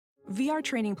VR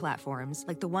training platforms,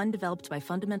 like the one developed by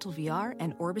Fundamental VR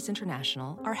and Orbis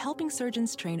International, are helping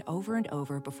surgeons train over and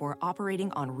over before operating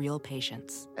on real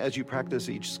patients. As you practice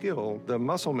each skill, the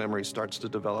muscle memory starts to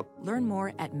develop. Learn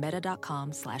more at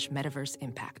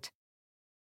meta.com/metaverseimpact.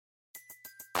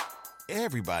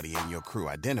 Everybody in your crew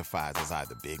identifies as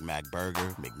either Big Mac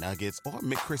Burger, McNuggets, or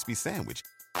McCrispy Sandwich.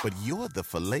 But you're the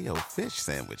Filet-O-Fish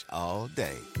Sandwich all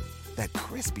day. That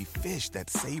crispy fish, that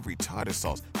savory tartar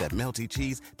sauce, that melty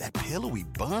cheese, that pillowy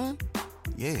bun.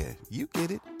 Yeah, you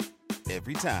get it.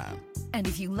 Every time. And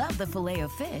if you love the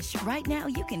Filet-O-Fish, right now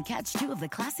you can catch two of the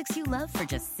classics you love for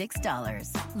just $6.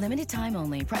 Limited time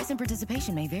only. Price and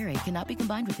participation may vary. Cannot be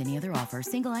combined with any other offer.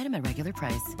 Single item at regular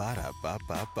price.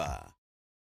 Ba-da-ba-ba-ba.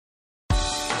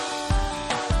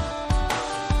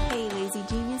 Hey, Lazy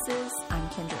Geniuses. I'm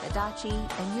Kendra Adachi,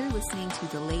 and you're listening to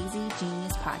the Lazy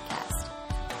Genius Podcast.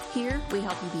 Here, we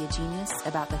help you be a genius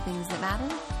about the things that matter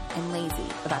and lazy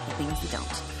about the things that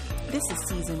don't. This is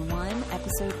Season 1,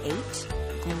 Episode 8,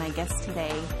 and my guest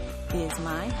today is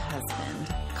my husband,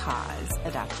 Kaz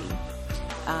Adachi.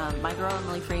 My girl,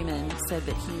 Emily Freeman, said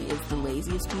that he is the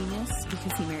laziest genius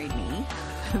because he married me.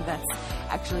 That's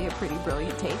actually a pretty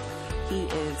brilliant take. He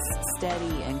is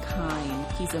steady and kind.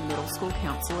 He's a middle school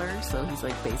counselor, so he's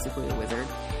like basically a wizard.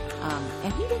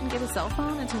 And he didn't get a cell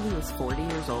phone until he was 40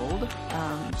 years old.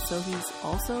 So he's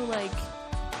also like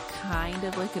kind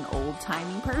of like an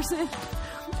old-timey person.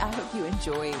 I hope you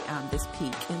enjoy this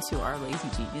peek into our lazy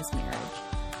genius marriage.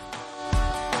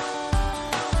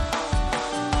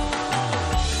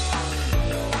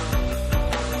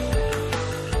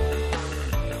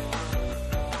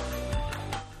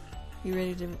 You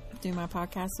ready to do my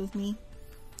podcast with me?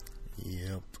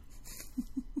 Yep.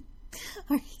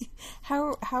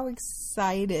 How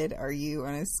excited are you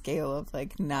on a scale of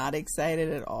like not excited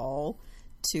at all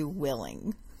to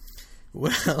willing?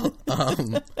 Well, I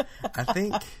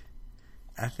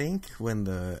think when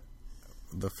the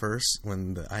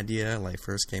idea like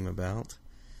first came about,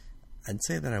 I'd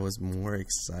say that I was more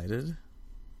excited.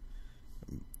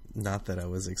 Not that I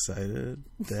was excited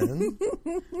then,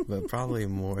 but probably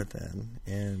more then.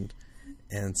 And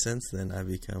since then I've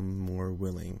become more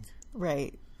willing.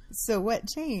 Right. So what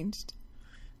changed?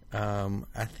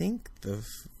 I think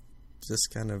just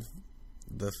kind of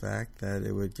the fact that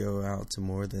it would go out to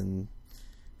more than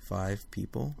 5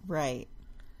 people. Right.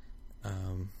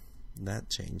 That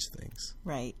changed things.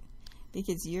 Right.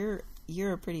 Because you're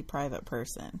a pretty private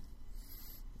person.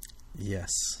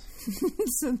 Yes.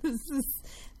 So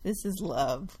this is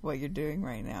love, what you're doing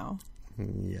right now.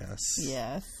 Yes.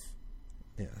 Yes.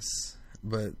 Yes.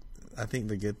 But I think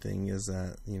the good thing is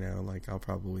that, like I'll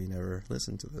probably never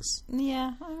listen to this.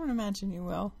 Yeah, I don't imagine you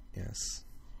will. Yes.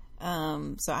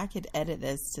 So I could edit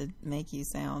this to make you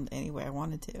sound any way I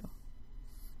wanted to.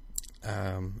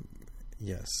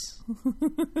 Yes.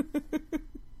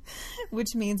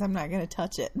 Which means I'm not going to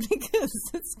touch it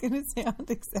because it's going to sound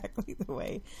exactly the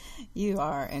way you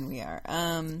are and we are.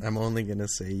 I'm only going to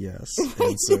say yes,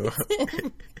 and so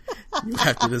you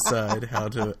have to decide how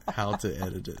to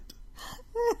edit it.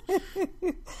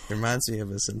 It reminds me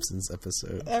of a Simpsons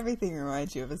episode. Everything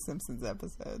reminds you of a Simpsons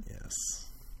episode. Yes.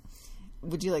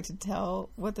 Would you like to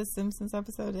tell what the Simpsons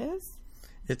episode is?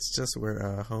 It's just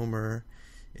where Homer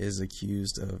is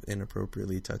accused of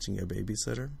inappropriately touching a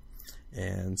babysitter.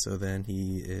 And so then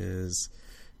he is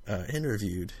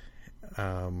interviewed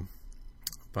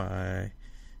by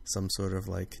some sort of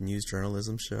like news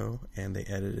journalism show, and they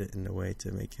edit it in a way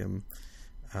to make him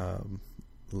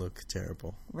look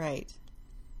terrible. Right.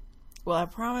 Well, I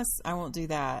promise I won't do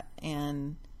that.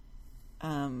 And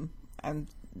I'm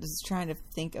just trying to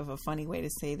think of a funny way to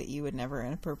say that you would never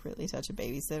inappropriately touch a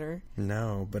babysitter.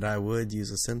 No, but I would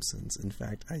use The Simpsons. In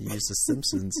fact, I used The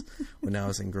Simpsons when I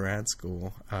was in grad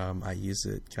school. I used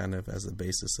it kind of as the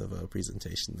basis of a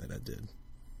presentation that I did.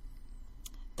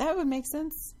 That would make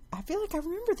sense. I feel like I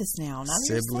remember this now.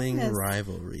 Sibling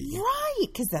rivalry. Right,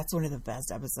 because that's one of the best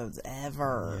episodes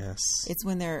ever. Yes. It's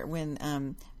when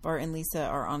Bart and Lisa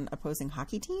are on opposing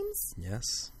hockey teams.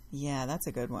 Yes. Yeah, that's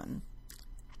a good one.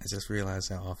 I just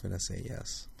realized how often I say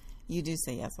yes. You do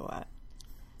say yes a lot.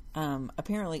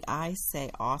 Apparently, I say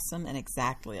awesome and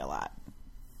exactly a lot.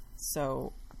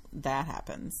 So that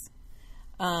happens.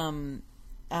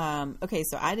 Okay,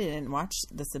 so I didn't watch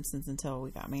The Simpsons until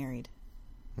we got married.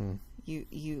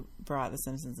 You brought The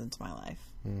Simpsons into my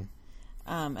life.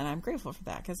 And I'm grateful for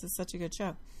that because it's such a good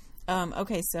show.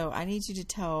 Okay, so I need you to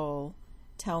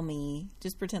tell me,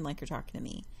 just pretend like you're talking to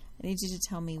me. I need you to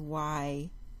tell me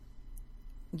why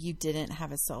you didn't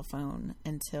have a cell phone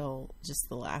until just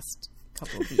the last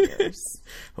couple of years.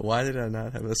 Why did I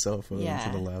not have a cell phone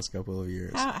for the last couple of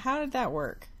years? How did that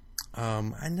work?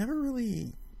 I never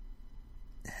really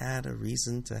had a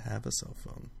reason to have a cell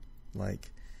phone.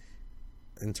 Like,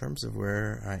 in terms of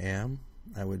where I am,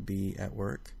 I would be at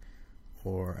work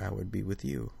or I would be with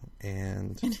you.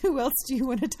 And who else do you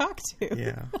want to talk to?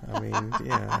 Yeah. I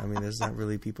mean, there's not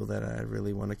really people that I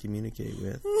really want to communicate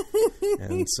with.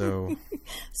 And so.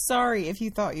 Sorry if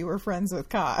you thought you were friends with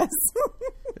Kaz.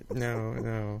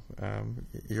 No.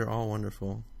 You're all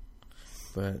wonderful.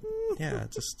 But yeah,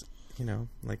 just,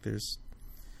 like there's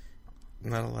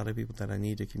not a lot of people that I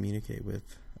need to communicate with.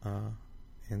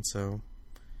 And so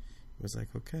it was like,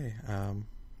 okay,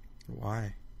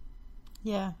 why?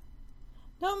 Yeah.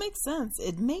 No, it makes sense.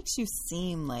 It makes you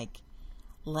seem like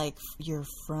you're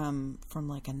from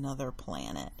like another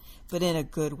planet, but in a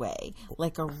good way.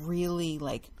 Like a really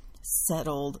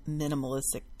settled,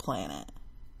 minimalistic planet.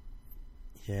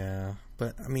 Yeah.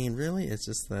 But I mean, really, it's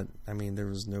just that, there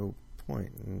was no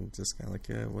point, and just kind of like,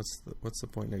 yeah, what's the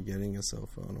point of getting a cell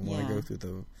phone? I want to go through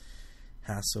the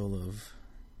hassle of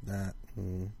that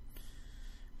and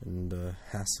the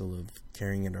hassle of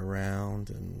carrying it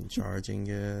around and charging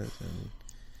it and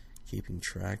keeping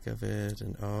track of it,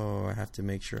 and I have to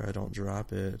make sure I don't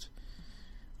drop it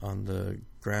on the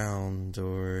ground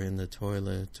or in the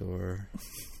toilet or.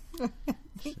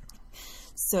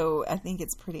 So I think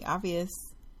it's pretty obvious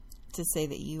to say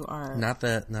that you are not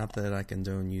that I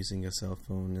condone using a cell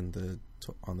phone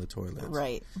on the toilet.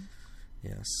 Right.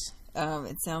 Yes.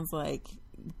 It sounds like,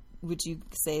 would you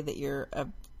say that you're a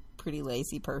pretty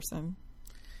lazy person?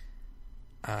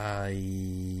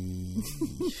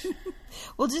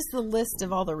 Well, just the list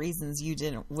of all the reasons you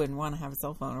wouldn't want to have a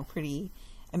cell phone are pretty.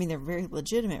 They're very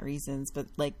legitimate reasons, but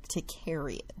to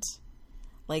carry it,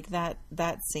 like that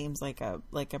seems like a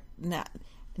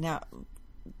now.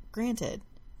 Granted,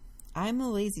 I'm a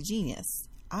lazy genius.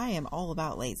 I am all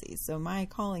about lazy, so my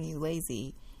calling you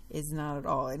lazy is not at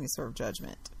all any sort of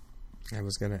judgment. I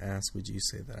was going to ask, would you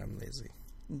say that I'm lazy?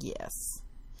 Yes.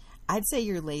 I'd say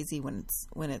you're lazy when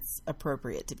it's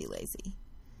appropriate to be lazy.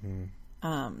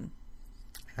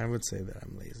 I would say that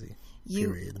I'm lazy.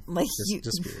 Period.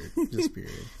 Just period. Just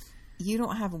period. You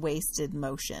don't have wasted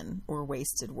motion or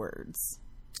wasted words.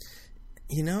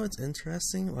 It's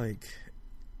interesting, like,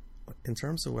 in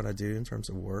terms of what I do in terms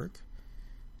of work.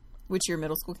 Which you're a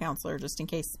middle school counselor, just in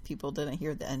case people didn't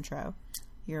hear the intro.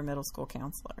 You're a middle school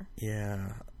counselor.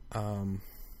 Yeah.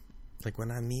 Like when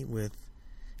I meet with,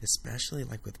 especially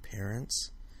like with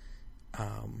parents,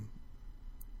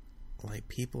 like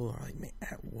people are like, man,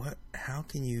 what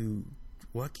can you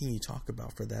talk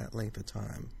about for that length of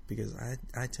time? Because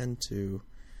I tend to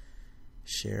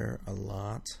share a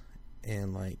lot,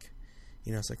 and like,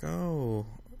 it's like, oh,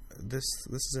 this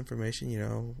is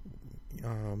information,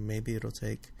 maybe it'll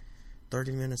take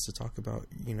 30 minutes to talk about,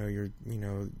 your,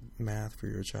 math for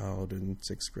your child in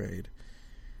 6th grade.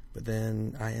 But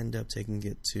then I end up taking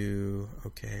it to,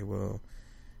 okay, well,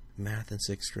 math in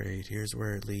 6th grade, here's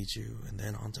where it leads you, and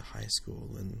then on to high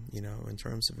school. And, in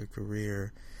terms of a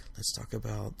career, let's talk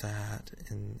about that.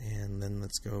 And then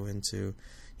let's go into,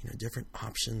 different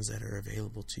options that are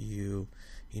available to you,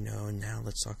 and now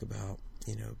let's talk about,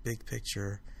 big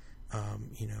picture.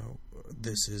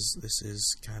 This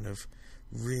is kind of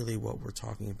really what we're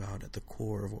talking about, at the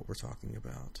core of what we're talking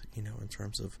about, in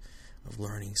terms of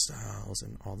learning styles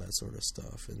and all that sort of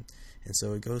stuff. And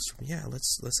so it goes from,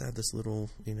 let's have this little,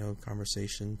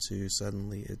 conversation, to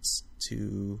suddenly it's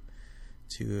 2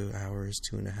 hours,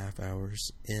 2.5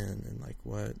 hours in, and like,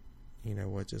 what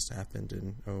just happened?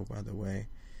 And, oh, by the way,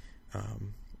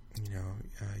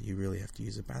 you really have to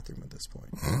use a bathroom at this point.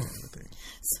 Kind of thing.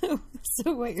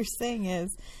 So what you're saying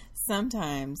is,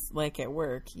 sometimes, like at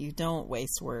work, you don't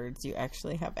waste words. You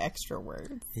actually have extra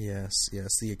words. Yes.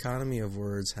 The economy of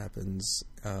words happens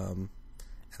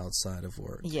outside of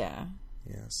work. Yeah.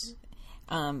 Yes.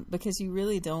 Because you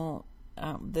really don't.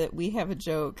 That we have a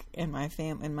joke in my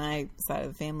side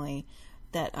of the family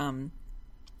that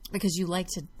because you like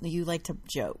to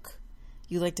joke,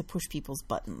 you like to push people's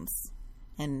buttons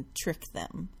and trick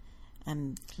them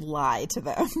and lie to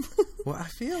them. Well, I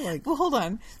feel like... Well, hold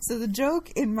on. So the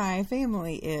joke in my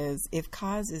family is, if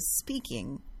Kaz is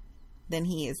speaking, then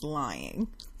he is lying,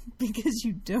 because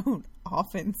you don't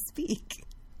often speak.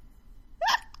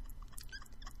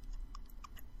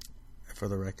 For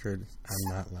the record,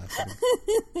 I'm not laughing.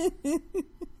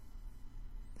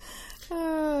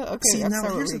 Okay. See, now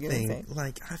here's the thing.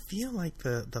 Like, I feel like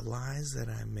the lies that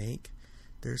I make,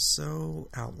 they're so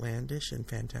outlandish and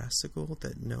fantastical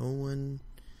that no one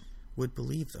would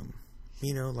believe them.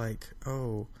 Like,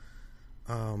 oh,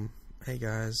 hey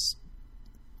guys,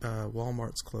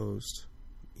 Walmart's closed.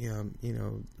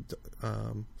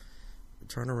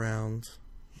 Turn around.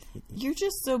 You're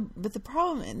just so, but the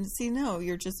problem, and see, no,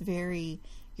 you're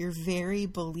very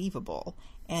believable,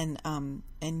 and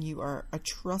you are a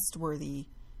trustworthy,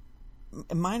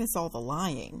 minus all the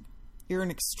lying, you're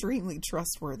an extremely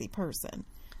trustworthy person.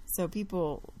 So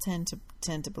people tend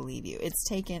to believe you. It's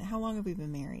taken, how long have we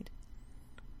been married?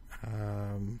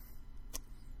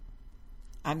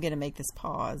 I'm going to make this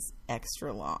pause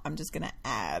extra long. I'm just going to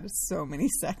add so many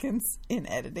seconds in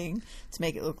editing to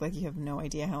make it look like you have no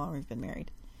idea how long we've been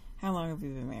married. How long have we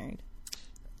been married?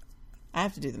 I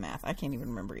have to do the math. I can't even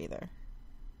remember either.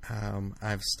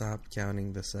 I've stopped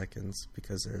counting the seconds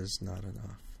because there's not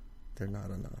enough. They're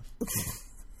not enough.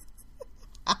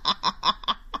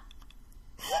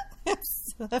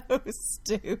 It's so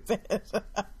stupid.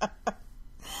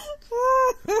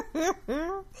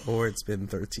 Or it's been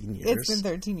 13 years. It's been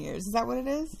 13 years. Is that what it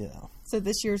is? Yeah. So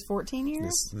this year's 14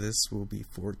 years? This will be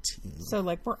 14. So,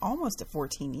 like, we're almost at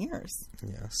 14 years.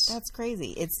 Yes. That's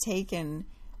crazy. It's taken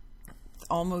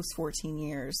almost 14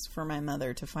 years for my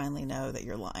mother to finally know that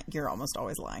you're lying. You're almost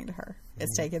always lying to her.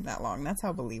 It's taken that long. That's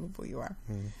how believable you are.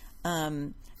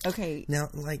 Okay. Now,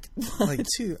 like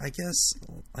too, I guess,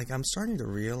 like, I'm starting to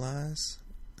realize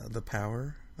the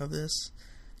power of this.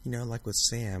 You know, like with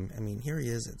Sam, I mean, here he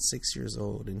is at 6 years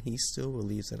old, and he still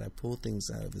believes that I pull things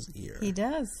out of his ear. He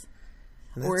does.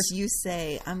 Or if you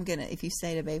say, if you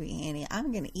say to baby Annie,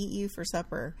 I'm going to eat you for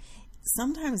supper,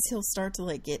 sometimes he'll start to,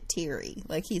 like, get teary.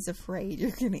 Like, he's afraid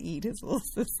you're going to eat his little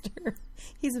sister.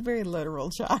 He's a very literal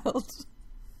child.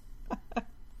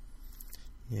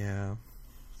 Yeah.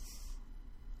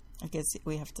 I guess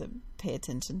we have to pay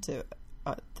attention to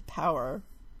the power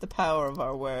of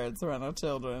our words around our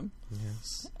children.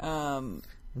 Yes.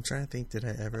 I'm trying to think, did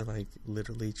I ever, like,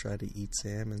 literally try to eat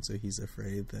Sam, and so he's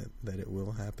afraid that it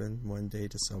will happen one day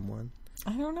to someone?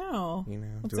 I don't know. You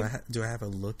know, do I have a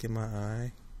look in my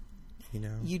eye? You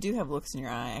know, you do have looks in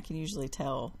your eye. I can usually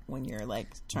tell when you're, like,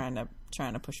 trying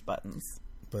to push buttons.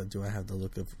 But do I have the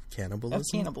look of cannibalism? Of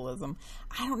cannibalism.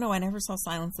 I don't know. I never saw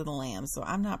Silence of the Lambs, so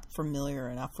I'm not familiar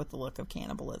enough with the look of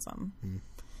cannibalism.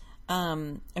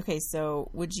 Okay, so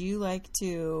would you like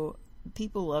to...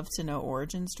 People love to know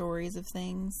origin stories of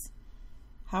things.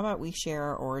 How about we share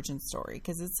our origin story?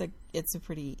 Because it's a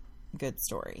pretty good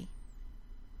story.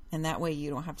 And that way you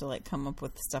don't have to, like, come up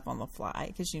with stuff on the fly,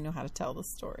 because you know how to tell the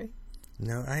story.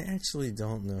 No, I actually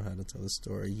don't know how to tell the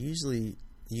story. Usually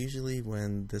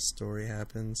when this story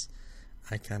happens,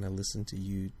 I kind of listen to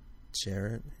you share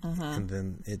it, and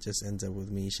then it just ends up with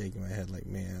me shaking my head like,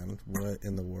 man, what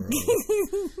in the world?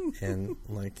 And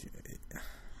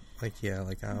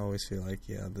I always feel like,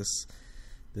 yeah,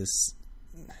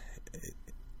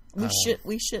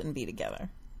 we shouldn't be together.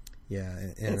 Yeah,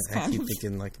 and I keep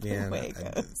thinking, like,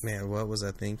 man, what was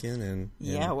I thinking? And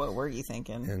what were you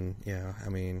thinking? And yeah, I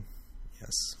mean,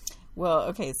 yes. Well,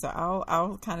 okay, so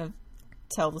I'll kind of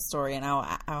tell the story, and I'll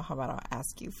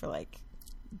ask you for, like,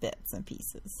 bits and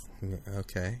pieces.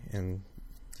 Okay, and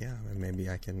yeah, and maybe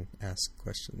I can ask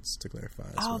questions to clarify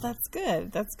as well. That's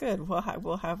good. That's good. We'll have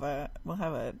a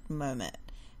moment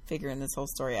figuring this whole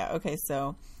story out. Okay,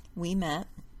 so we met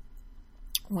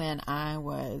when I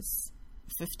was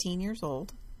 15 years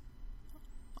old,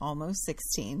 almost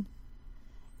 16,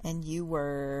 and you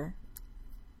were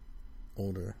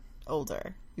older.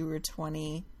 You were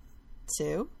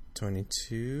 22.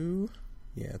 22.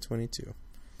 Yeah, 22.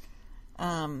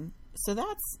 So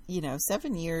that's,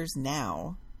 7 years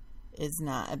now is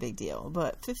not a big deal,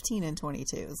 but 15 and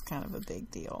 22 is kind of a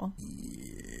big deal.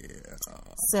 Yeah.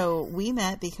 So we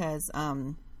met because,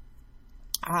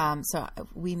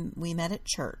 we met at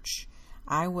church.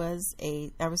 I was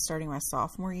starting my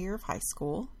sophomore year of high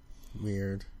school.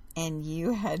 Weird. And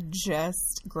you had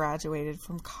just graduated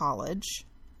from college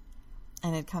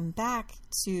and had come back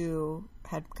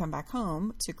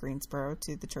home to Greensboro,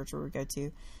 to the church where we go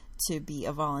to be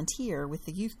a volunteer with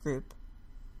the youth group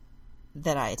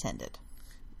that I attended.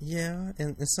 Yeah,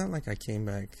 and it's not like I came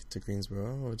back to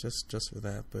Greensboro just for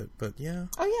that, but yeah.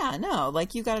 Oh yeah, no,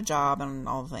 like, you got a job and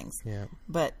all the things. Yeah.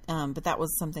 But that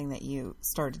was something that you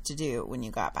started to do when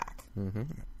you got back.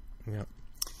 Mm-hmm. Yep.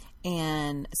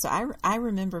 And so I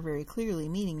remember very clearly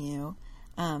meeting you.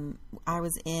 I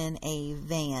was in a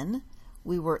van.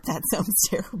 That sounds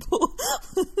terrible.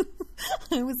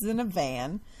 I was in a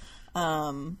van.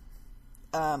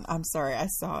 I'm sorry. I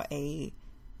saw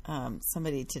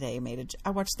somebody today I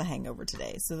watched The Hangover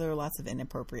today, so there were lots of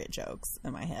inappropriate jokes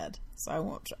in my head.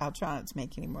 So I'll try not to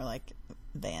make any more, like,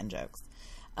 van jokes.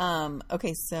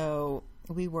 Okay, so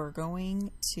we were going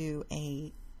to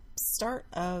a start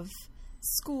of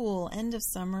school, end of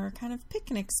summer kind of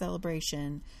picnic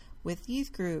celebration with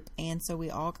youth group. And so we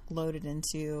all loaded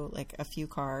into like a few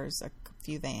cars, a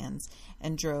few vans,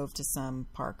 and drove to some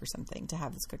park or something to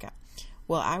have this cookout.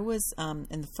 Well, I was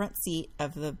in the front seat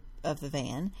of the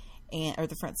van, or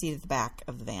the front seat of the back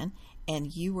of the van, and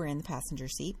you were in the passenger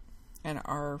seat, and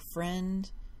our friend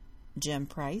Jim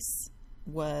Price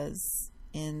was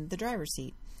in the driver's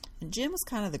seat. And Jim was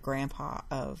kind of the grandpa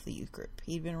of the youth group.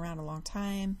 He'd been around a long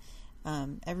time.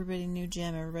 Everybody knew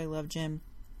Jim. Everybody loved Jim.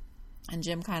 And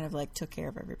Jim kind of like took care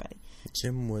of everybody.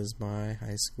 Jim was my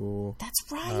high school. That's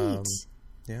right.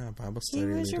 Bible study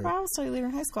leader. He was your Bible study leader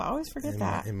in high school. I always forget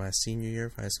that. In my senior year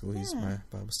of high school, he's my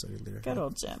Bible study leader. Good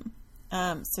old Jim.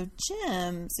 So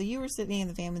you were sitting in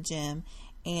the van with Jim,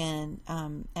 and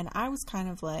I was kind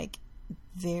of like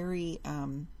very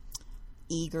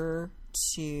eager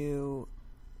to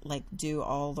like do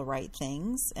all the right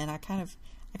things, and I kind of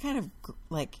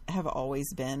like have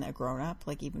always been a grown up,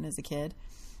 like even as a kid,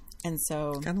 and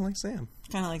so kind of like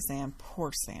Sam.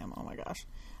 Poor Sam. Oh my gosh.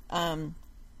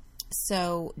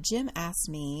 So Jim asked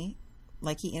me,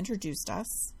 like he introduced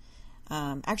us.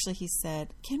 Actually, he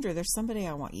said, Kendra, there's somebody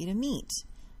I want you to meet.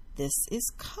 This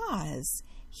is Kaz.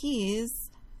 He is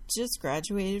just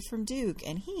graduated from Duke,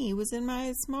 and he was in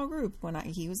my small group when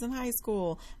he was in high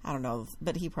school. I don't know,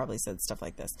 but he probably said stuff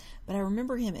like this. But I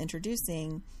remember him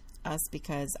introducing us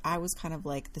because I was kind of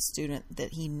like the student that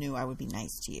he knew I would be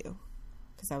nice to you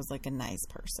because I was like a nice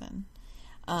person.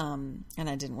 And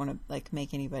I didn't want to like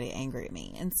make anybody angry at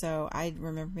me. And so I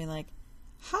remember being like,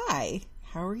 hi,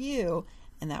 how are you?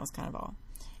 And that was kind of all.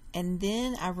 And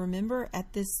then I remember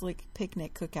at this like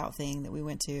picnic cookout thing that we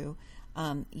went to,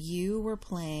 you were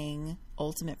playing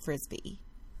Ultimate Frisbee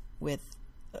with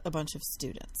a bunch of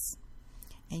students,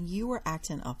 and you were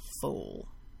acting a fool.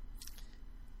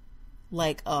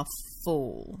 Like a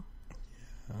fool.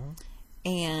 Yeah.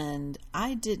 And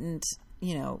I didn't,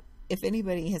 if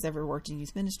anybody has ever worked in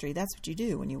youth ministry, that's what you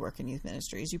do when you work in youth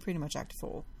ministry, is you pretty much act a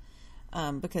fool.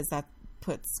 Because that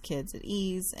puts kids at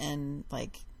ease, and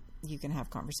like you can have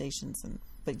conversations,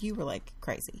 but you were like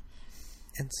crazy.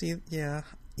 And see, yeah,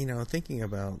 thinking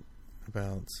about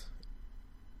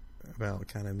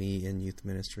kind of me in youth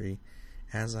ministry,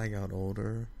 as I got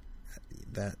older,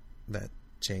 that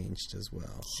changed as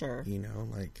well. Sure.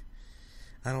 Like,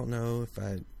 I don't know if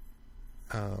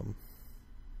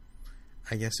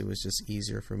I guess it was just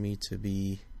easier for me to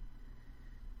be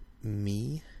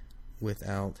me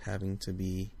without having to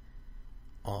be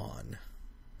on,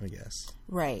 I guess.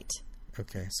 Right.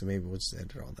 Okay, so maybe we'll just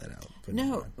edit all that out. But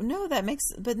no,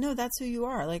 that's who you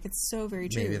are. Like, it's so very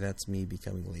true. Maybe that's me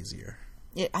becoming lazier.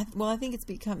 I think it's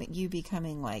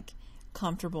becoming like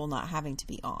comfortable not having to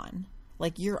be on.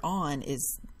 Like, your on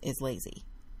is lazy,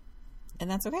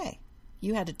 and that's okay.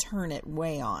 You had to turn it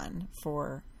way on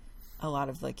for a lot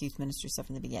of like youth ministry stuff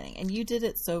in the beginning, and you did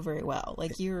it so very well.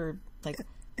 Like, you're like,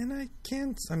 and I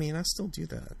still do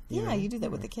that. You do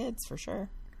that with the kids for sure.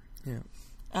 Yeah.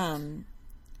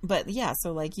 But yeah,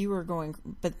 so like you were going,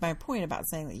 but my point about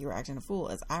saying that you were acting a fool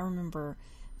is I remember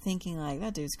thinking like,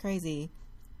 that dude's crazy.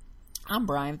 I'm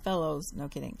Brian Fellows. No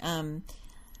kidding.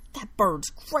 That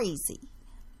bird's crazy.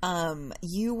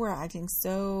 You were acting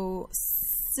so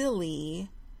silly,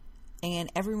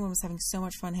 and everyone was having so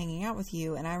much fun hanging out with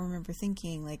you. And I remember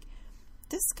thinking like,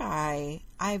 this guy,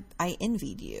 I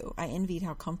envied you. I envied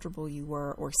how comfortable you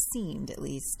were, or seemed at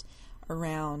least,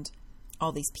 around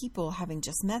all these people, having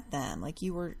just met them. Like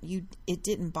it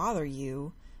didn't bother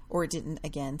you, or it didn't,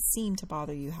 again, seem to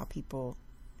bother you how people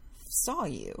saw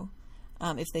you.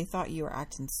 If they thought you were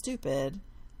acting stupid,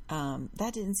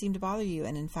 that didn't seem to bother you.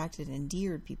 And in fact, it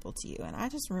endeared people to you. And I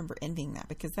just remember envying that,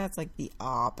 because that's like the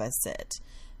opposite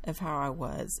of how I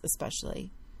was,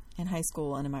 especially in high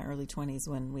school and in my early 20s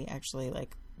when we actually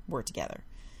like were together.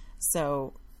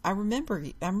 So I remember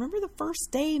the first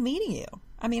day meeting you.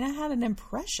 I mean, I had an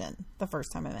impression the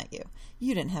first time I met you.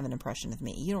 You didn't have an impression of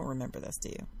me. You don't remember this, do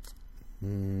you?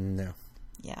 No.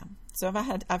 Yeah. So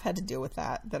I've had to deal with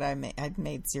that I'd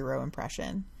made zero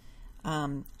impression.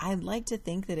 I'd like to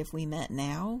think that if we met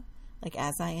now, like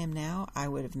as I am now, I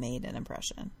would have made an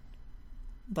impression.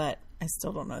 But I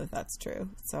still don't know that that's true.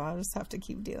 So I'll just have to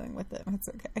keep dealing with it. That's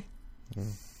okay.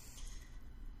 Mm.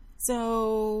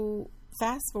 So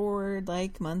fast forward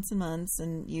like months and months,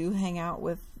 and you hang out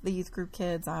with the youth group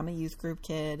kids. I'm a youth group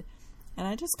kid, and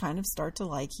I just kind of start to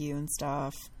like you and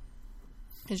stuff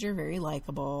because you're very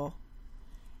likable.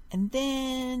 And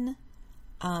then,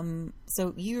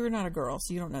 so you're not a girl,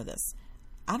 so you don't know this.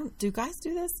 Do guys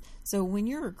do this? So when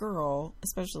you're a girl,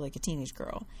 especially like a teenage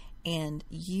girl, and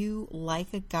you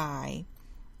like a guy,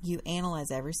 you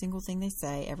analyze every single thing they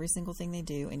say, every single thing they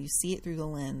do, and you see it through the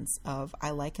lens of,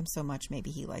 I like him so much, maybe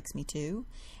he likes me too.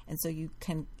 And so you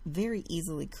can very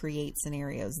easily create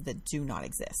scenarios that do not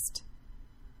exist.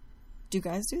 Do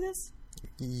guys do this?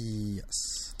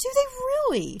 Yes. Do they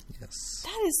really? Yes.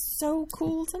 That is so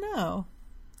cool to know.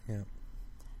 Yeah.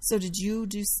 So did you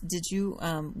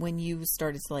when you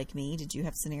started to like me, did you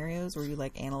have scenarios? Were you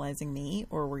like analyzing me,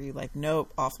 or were you like,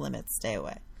 nope, off limits, stay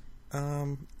away?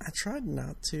 I tried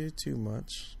not to too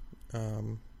much.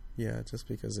 Yeah, just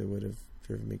because it would have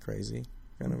driven me crazy,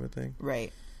 kind of a thing.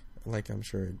 Right. Like I'm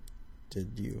sure it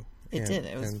did you. It did.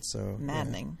 It was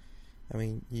maddening. Yeah. I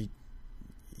mean, you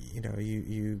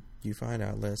find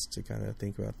outlets to kind of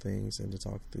think about things and to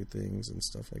talk through things and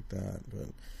stuff like that.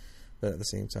 But at the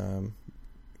same time,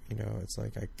 it's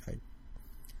like I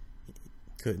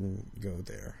couldn't go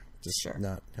there. Just sure.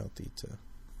 Not healthy to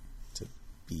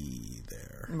be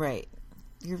there. Right.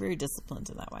 You're very disciplined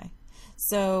in that way.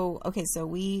 So, okay, so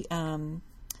we,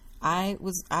 I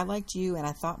liked you and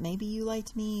I thought maybe you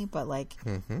liked me, but like,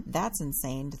 that's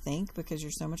insane to think because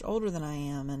you're so much older than I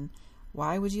am. And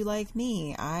why would you like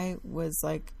me? I was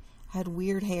like, had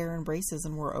weird hair and braces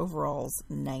and wore overalls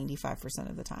 95%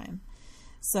 of the time.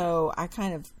 So I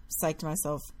kind of psyched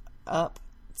myself up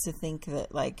to think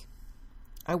that like,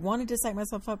 I wanted to psych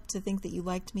myself up to think that you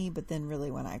liked me, but then really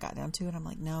when I got down to it, I'm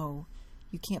like, no,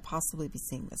 you can't possibly be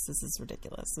seeing this. This is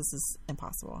ridiculous. This is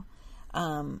impossible.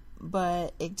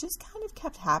 But it just kind of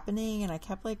kept happening, and I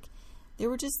kept like, there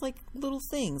were just like little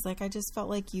things. Like I just felt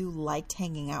like you liked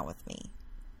hanging out with me.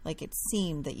 Like it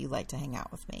seemed that you liked to hang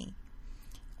out with me.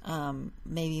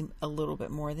 Maybe a little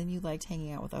bit more than you liked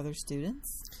hanging out with other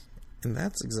students. And I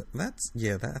think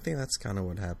that's kind of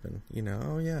what happened.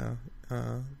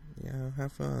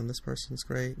 Have fun. This person's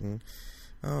great, and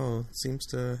seems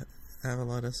to have a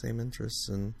lot of same interests,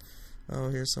 and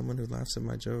here's someone who laughs at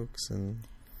my jokes. And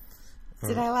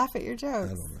did I laugh at your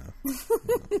jokes? I don't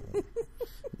know.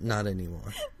 Not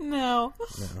anymore. No,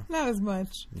 not as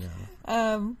much. No.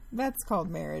 That's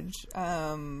called marriage.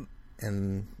 And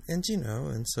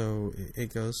so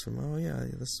it goes from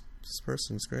this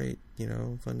person's great,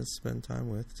 fun to spend time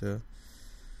with, to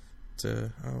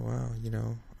oh wow,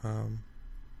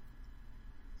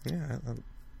 I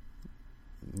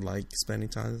like spending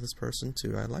time with this person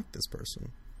too. I like this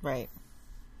person. Right.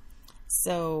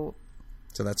 So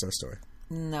that's our story.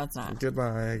 No, it's not.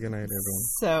 Goodbye. Good night, everyone.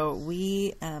 So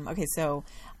we, a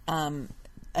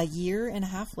year and a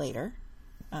half later,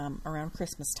 around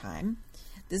Christmas time,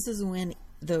 this is when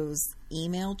those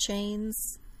email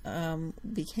chains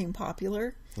became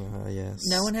popular. Yes.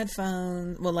 No one had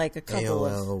phone. Well, like a couple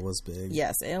AOL was big.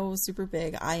 Yes, AOL was super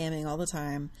big. IMing all the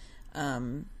time.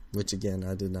 Which again,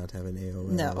 I did not have an AOL.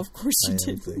 No, of course you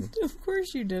didn't. Of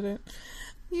course you didn't.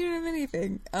 You didn't have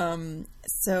anything.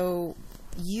 So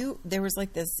there was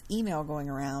like this email going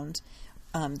around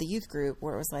the youth group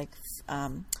where it was like,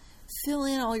 fill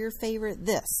in all your favorite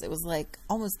this. It was like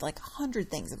almost like 100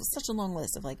 things. It was such a long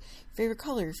list of like your favorite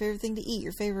color, your favorite thing to eat,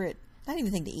 your favorite, not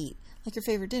even thing to eat, like your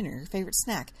favorite dinner, your favorite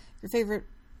snack, your favorite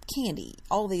candy,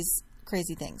 all these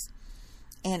crazy things.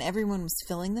 And everyone was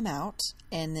filling them out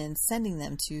and then sending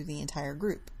them to the entire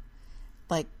group.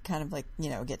 Like, kind of like,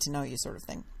 get to know you sort of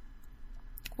thing.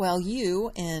 Well,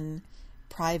 you, in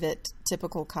private,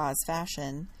 typical cause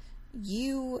fashion,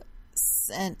 you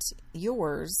sent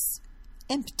yours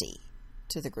empty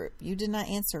to the group. You did not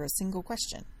answer a single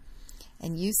question.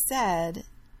 And you said,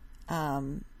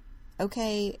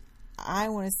 okay, I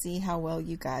want to see how well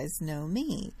you guys know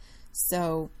me.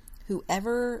 So you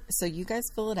guys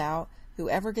fill it out.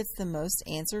 Whoever gets the most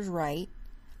answers right,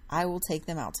 I will take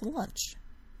them out to lunch.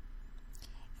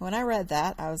 And when I read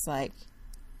that, I was like,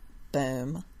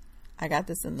 boom, I got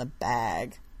this in the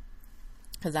bag.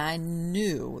 Because I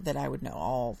knew that I would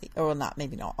know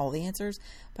maybe not all the answers,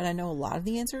 but I know a lot of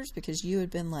the answers because you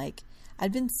had been like,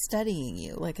 I'd been studying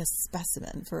you like a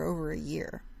specimen for over a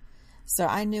year. So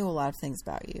I knew a lot of things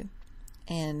about you.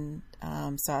 And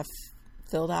so I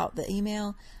filled out the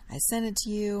email, I sent it to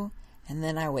you, and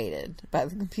then I waited by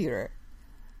the computer.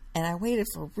 And I waited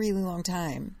for a really long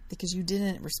time because you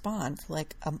didn't respond for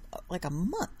like a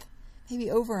month,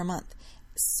 maybe over a month.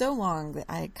 So long that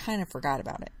I kind of forgot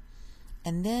about it.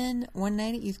 And then one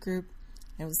night at youth group,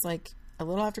 it was like a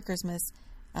little after Christmas.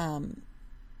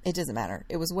 It doesn't matter.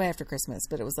 It was way after Christmas,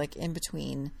 but it was like in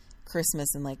between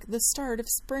Christmas and like the start of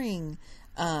spring.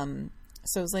 So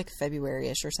it was like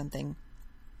February-ish or something.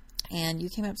 And you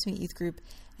came up to me at youth group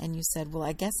and you said, well,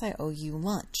 I guess I owe you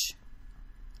lunch.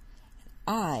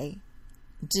 I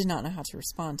did not know how to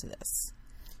respond to this.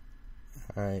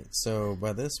 All right. So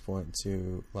by this point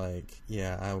too, like,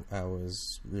 yeah, I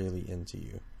was really into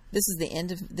you. this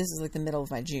is like the middle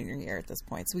of my junior year at this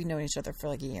point. So we've known each other for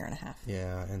like a year and a half.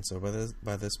 Yeah, and so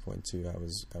by this point too, I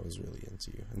was really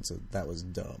into you, and so that was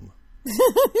dumb.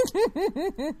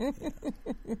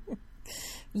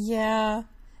 Yeah.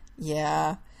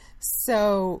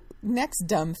 So next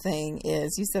dumb thing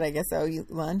is you said, I guess I owe you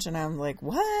lunch, and I'm like,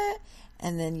 what?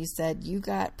 And then you said you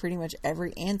got pretty much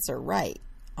every answer right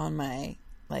on my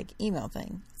like email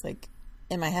thing. It's like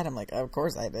in my head, I'm like, oh, of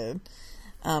course I did.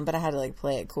 But I had to like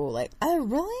play it cool. Like, oh,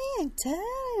 really? I did?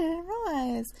 I didn't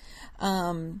realize.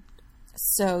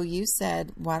 So you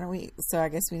said, so I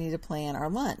guess we need to plan our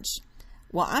lunch.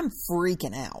 Well, I'm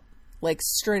freaking out, like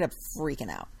straight up freaking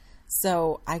out.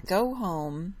 So I go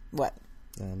home. What?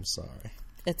 I'm sorry.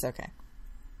 It's okay.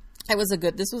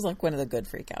 This was like one of the good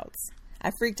freakouts.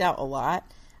 I freaked out a lot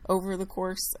over the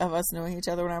course of us knowing each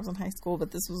other when I was in high school,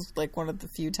 but this was like one of the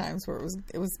few times where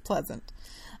it was pleasant.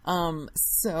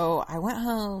 So I went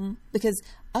home because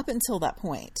up until that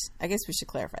point, I guess we should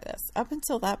clarify this. Up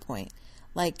until that point,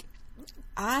 like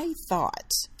I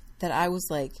thought that I was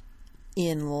like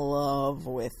in love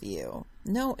with you.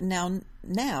 No,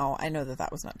 now I know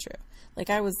that was not true. Like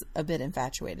I was a bit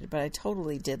infatuated, but I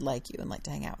totally did like you and like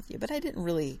to hang out with you, but I didn't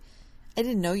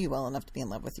know you well enough to be in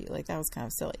love with you. Like that was kind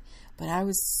of silly, but I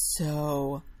was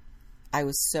so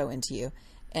into you,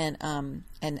 and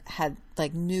had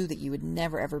like knew that you would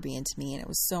never ever be into me, and it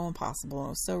was so impossible and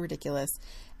it was so ridiculous.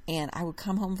 And I would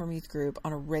come home from youth group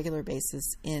on a regular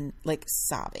basis in like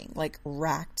sobbing, like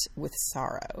racked with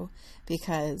sorrow,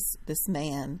 because this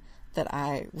man that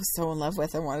I was so in love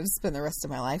with and wanted to spend the rest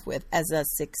of my life with as a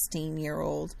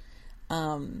 16-year-old,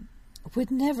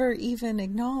 would never even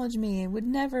acknowledge me, would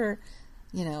never,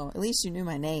 at least you knew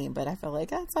my name, but I felt like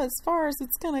that's as far as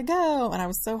it's going to go. And I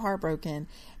was so heartbroken,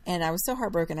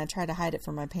 I tried to hide it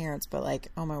from my parents, but like,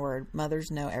 oh my word,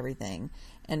 mothers know everything.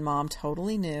 And mom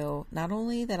totally knew not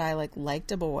only that I like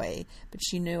liked a boy, but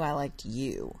she knew I liked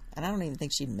you. And I don't even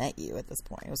think she'd met you at this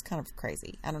point. It was kind of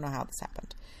crazy. I don't know how this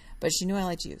happened, but she knew I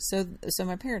liked you. So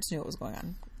my parents knew what was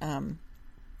going on.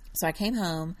 So I came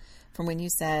home from when you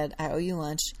said, I owe you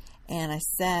lunch. And I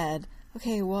said,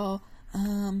 okay, well,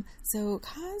 so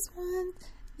Cosmo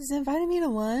is inviting me to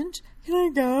lunch. Can I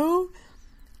go?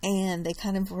 And they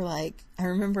kind of were like, I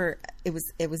remember it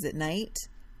was at night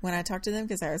when I talked to them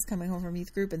because I was coming home from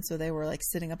youth group. And so they were like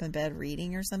sitting up in bed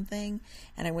reading or something.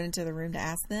 And I went into the room to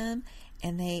ask them,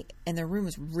 and their room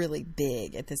was really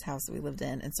big at this house that we lived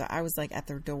in. And so I was like at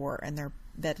their door, and their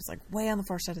bed was like way on the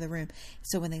far side of the room.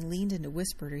 So when they leaned in to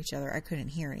whisper to each other, I couldn't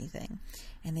hear anything.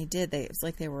 And they did. It was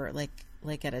like they were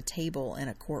like at a table in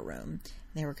a courtroom.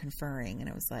 They were conferring, and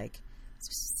it was like,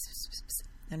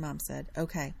 and mom said,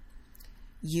 okay,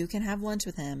 you can have lunch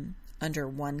with him under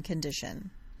one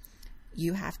condition.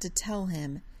 You have to tell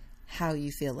him how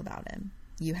you feel about him.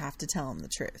 You have to tell him the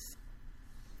truth.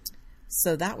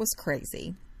 So that was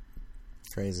crazy.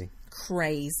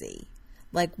 Crazy.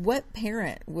 Like, what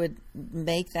parent would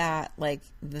make that like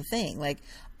the thing? Like,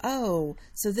 oh,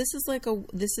 so this is like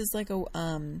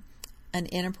an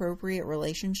inappropriate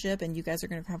relationship, and you guys are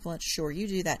going to have lunch. Sure, you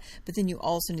do that, but then you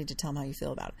also need to tell him how you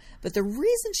feel about it. But the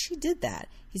reason she did that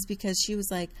is because she was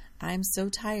like, I'm so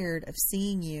tired of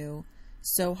seeing you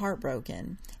so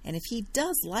heartbroken. And if he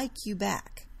does like you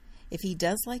back,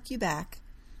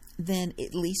 then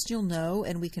at least you'll know,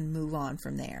 and we can move on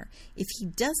from there. If he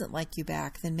doesn't like you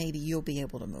back, then maybe you'll be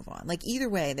able to move on. Like either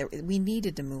way, we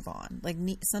needed to move on. Like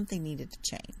something needed to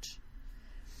change.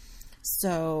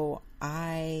 So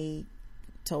I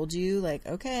told you, like,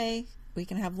 okay, we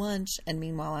can have lunch. And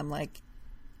meanwhile, I'm like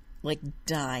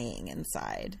dying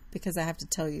inside because I have to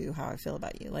tell you how I feel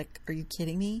about you. Like, are you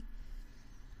kidding me?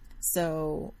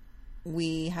 So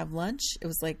we have lunch. It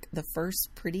was like the first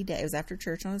pretty day. It was after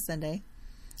church on a Sunday.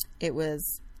 It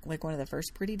was like one of the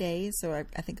first pretty days. So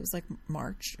I think it was like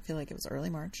March. I feel like it was early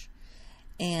March.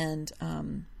 And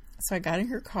so I got in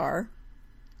her car,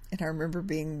 and I remember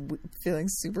feeling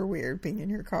super weird being in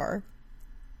your car.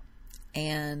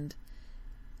 And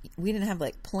we didn't have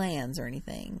like plans or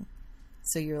anything.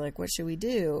 So you were like, what should we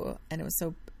do? And it was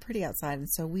so pretty outside. And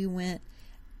so we went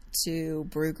to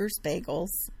Bruegger's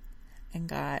Bagels and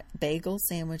got bagel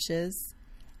sandwiches,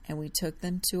 and we took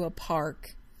them to a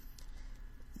park.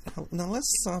 Now let's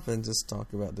stop and just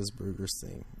talk about this Bruegger's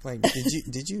thing. Like,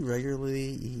 did you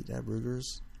regularly eat at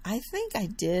Bruegger's? I think I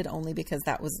did, only because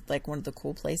that was like one of the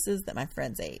cool places that my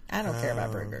friends ate. I don't care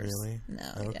about burgers. Really?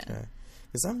 No. Okay. Yeah.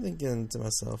 Because I'm thinking to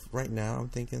myself right now, I'm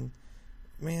thinking,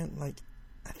 man, like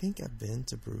I think I've been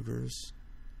to Bruegger's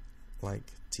like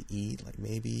to eat, like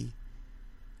maybe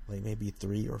like maybe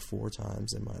 3 or 4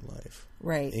 times in my life.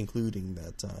 Right. Including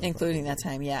that time. Including that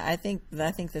time, yeah. I think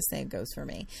the same goes for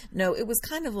me. No, it was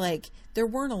kind of like there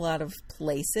weren't a lot of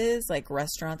places, like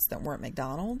restaurants that weren't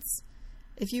McDonald's.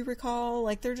 If you recall,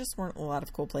 like there just weren't a lot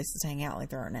of cool places to hang out like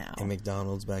there are now. And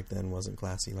McDonald's back then wasn't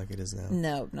classy like it is now.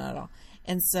 No, not at all.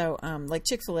 And so, like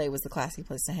Chick-fil-A was the classy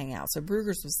place to hang out. So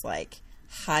Bruegger's was like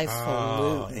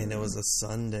highfalutin. And it was a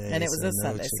Sunday. And it was a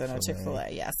Sunday, so no Chick-fil-A.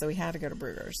 Yeah, so we had to go to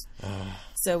Bruegger's.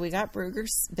 So we got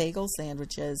Bruegger's bagel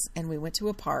sandwiches, and we went to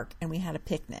a park, and we had a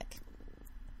picnic.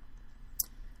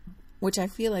 Which I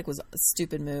feel like was a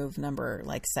stupid move, number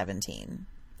like 17.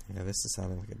 Yeah, this is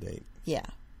sounding like a date. Yeah.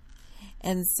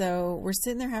 And so we're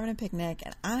sitting there having a picnic,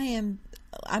 and I'm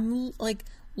like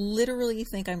literally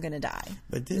think I'm going to die.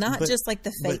 But just like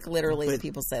the fake literally that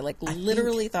people say. Like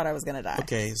literally thought I was going to die.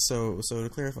 Okay, so to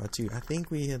clarify too, I think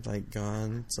we had like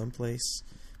gone someplace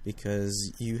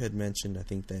because you had mentioned I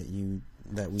think that we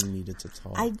needed to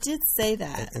talk. I did say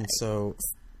that. And so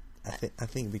I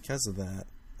think because of that,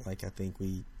 like I think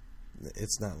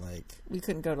it's not like we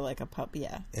couldn't go to like a pub,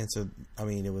 yeah. And so I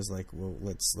mean it was like, well,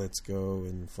 let's go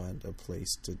and find a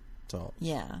place to talk.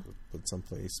 Yeah. But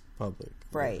someplace public.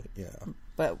 Right. Yeah.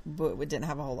 But we didn't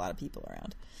have a whole lot of people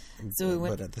around. So we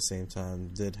went, but at the same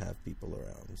time did have people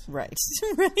around. Right.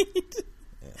 Right.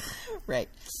 Yeah. Right.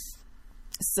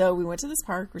 So we went to this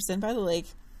park, we're sitting by the lake,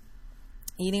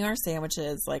 eating our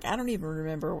sandwiches. Like I don't even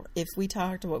remember if we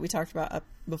talked what we talked about up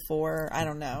before. I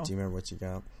don't know. Do you remember what you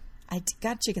got? I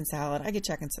got chicken salad. I get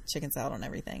chicken salad on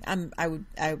everything. I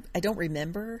don't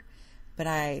remember, but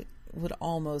I would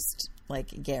almost like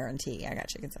guarantee I got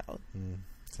chicken salad.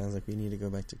 Sounds like we need to go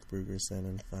back to Bruegger's then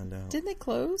and find out. Didn't it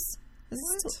close?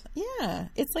 Yeah,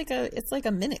 it's like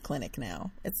a minute clinic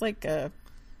now. It's like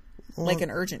like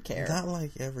an urgent care. Not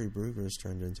like every Bruegger's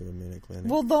turned into a minute clinic.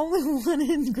 Well, the only one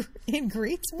in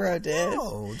Greensboro did.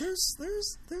 No,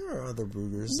 there are other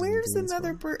Bruegger's. Where's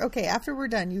another Okay, after we're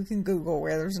done, you can Google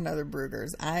where there's another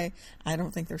Bruegger's. I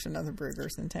don't think there's another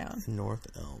Bruegger's in town. North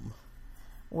Elm.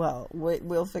 Well,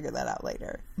 we'll figure that out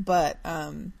later. But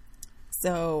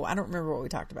so I don't remember what we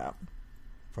talked about.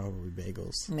 Probably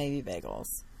bagels. Maybe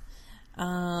bagels.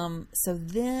 So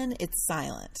then it's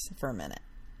silent for a minute.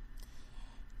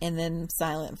 And then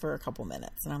silent for a couple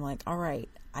minutes. And I'm like, all right,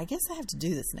 I guess I have to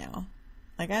do this now.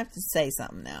 Like, I have to say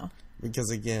something now.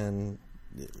 Because, again,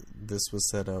 this was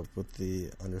set up with the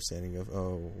understanding of,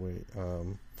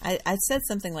 I said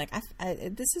something like,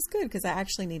 this is good because I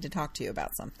actually need to talk to you about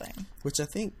something. Which I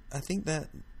think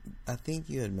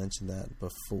you had mentioned that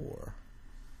before.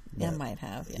 Yeah, I might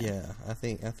have, yeah. Yeah, I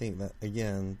think that,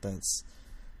 again,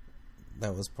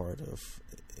 that was part of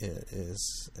it.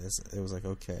 It was like,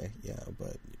 okay, yeah,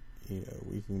 but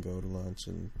we can go to lunch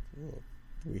and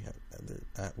we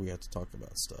have to talk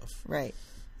about stuff, right?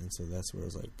 And so that's where I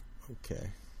was like,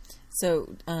 okay.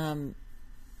 So,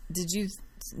 did you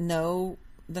know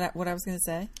what I was going to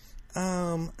say?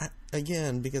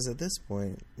 Again, because at this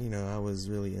point, I was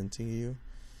really into you,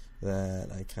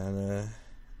 that I kind of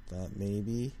thought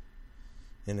maybe.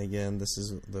 And again, this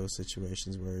is those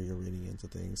situations where you're reading into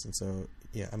things. And so,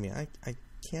 yeah, I mean, I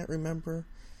can't remember.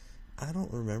 I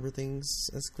don't remember things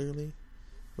as clearly,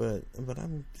 but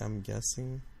I'm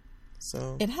guessing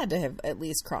so. It had to have at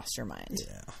least crossed your mind.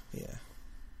 Yeah.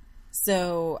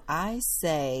 So I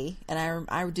say, and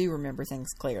I do remember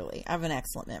things clearly. I have an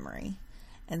excellent memory.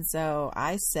 And so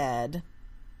I said,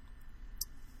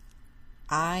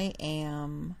 I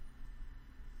am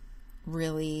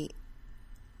really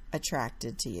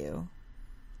attracted to you.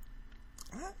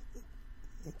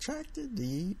 Attracted?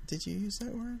 Did you use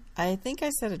that word? I think I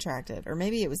said attracted, or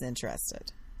maybe it was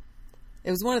interested.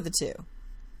 It was one of the two.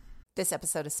 This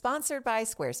episode is sponsored by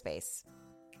Squarespace.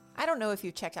 I don't know if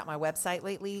you've checked out my website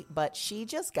lately, but she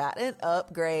just got an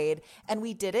upgrade, and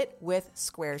we did it with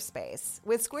Squarespace.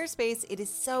 With Squarespace, it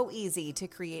is so easy to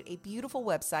create a beautiful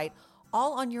website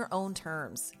all on your own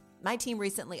terms. My team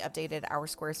recently updated our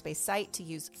Squarespace site to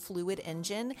use Fluid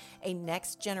Engine, a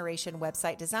next-generation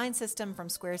website design system from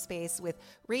Squarespace with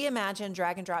reimagined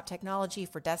drag-and-drop technology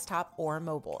for desktop or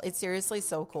mobile. It's seriously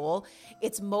so cool.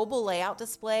 Its mobile layout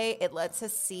display, it lets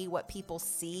us see what people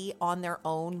see on their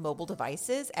own mobile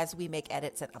devices as we make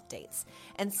edits and updates.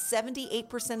 And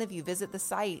 78% of you visit the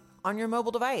site on your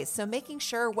mobile device, so making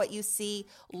sure what you see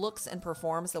looks and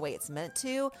performs the way it's meant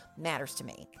to matters to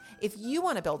me. If you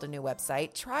want to build a new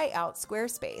website, try out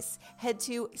Squarespace. Head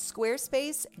to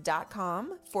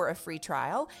squarespace.com for a free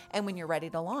trial, and when you're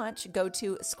ready to launch, go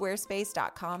to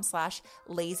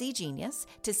squarespace.com/lazygenius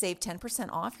to save 10%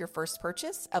 off your first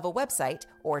purchase of a website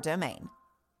or domain.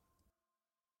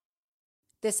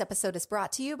 This episode is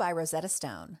brought to you by Rosetta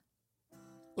Stone.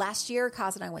 Last year,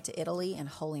 Kaz and I went to Italy, and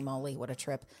holy moly, what a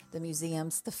trip. The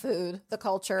museums, the food, the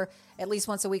culture. At least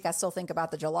once a week, I still think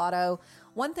about the gelato.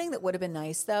 One thing that would have been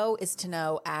nice, though, is to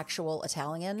know actual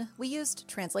Italian. We used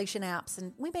translation apps,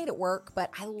 and we made it work, but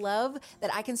I love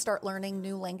that I can start learning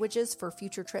new languages for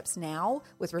future trips now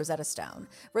with Rosetta Stone.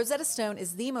 Rosetta Stone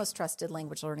is the most trusted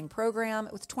language learning program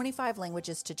with 25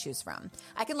 languages to choose from.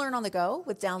 I can learn on the go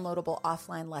with downloadable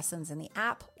offline lessons in the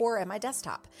app or at my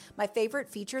desktop. My favorite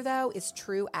feature, though, is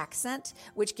True Accent,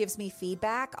 which gives me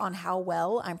feedback on how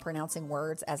well I'm pronouncing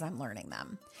words as I'm learning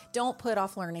them. Don't put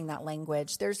off learning that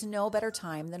language. There's no better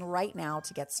time than right now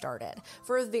to get started.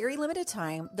 For a very limited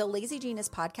time, the Lazy Genius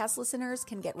podcast listeners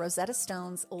can get Rosetta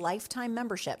Stone's lifetime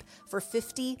membership for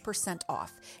 50%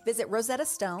 off. Visit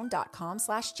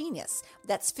rosettastone.com/genius.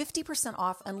 That's 50%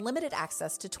 off unlimited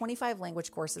access to 25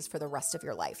 language courses for the rest of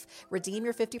your life. Redeem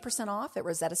your 50% off at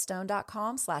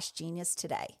rosettastone.com/genius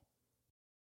today.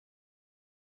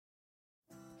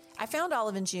 I found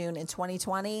Olive and June in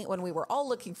 2020 when we were all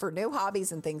looking for new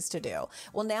hobbies and things to do.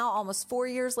 Well, now almost 4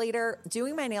 years later,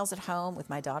 doing my nails at home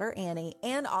with my daughter Annie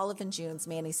and Olive and June's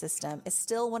Mani system is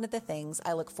still one of the things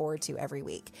I look forward to every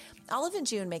week. Olive and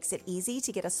June makes it easy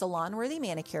to get a salon-worthy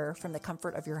manicure from the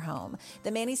comfort of your home.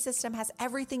 The Mani system has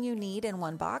everything you need in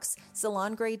one box,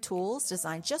 salon-grade tools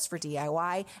designed just for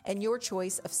DIY, and your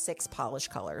choice of 6 polish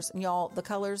colors. And y'all, the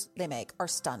colors they make are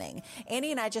stunning.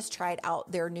 Annie and I just tried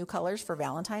out their new colors for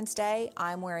Valentine's Day.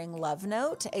 I'm wearing Love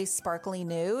Note, a sparkly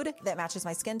nude that matches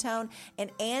my skin tone, and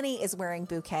Annie is wearing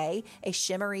Bouquet, a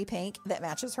shimmery pink that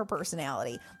matches her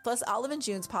personality. Plus, Olive and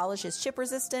June's polish is chip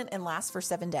resistant and lasts for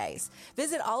 7 days.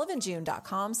 Visit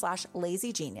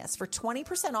oliveandjune.com/lazygenius for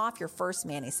 20% off your first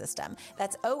Mani system.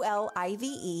 That's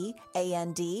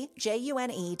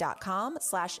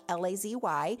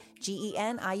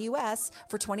oliveandjune.com/lazygenius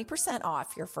for 20%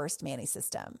 off your first Mani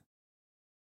system.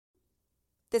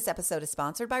 This episode is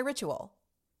sponsored by Ritual.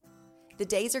 The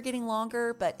days are getting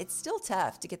longer, but it's still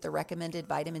tough to get the recommended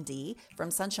vitamin D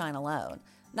from sunshine alone,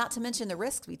 not to mention the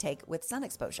risks we take with sun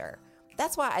exposure.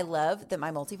 That's why I love that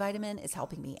my multivitamin is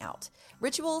helping me out.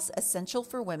 Ritual's Essential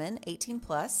for Women 18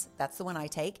 Plus, that's the one I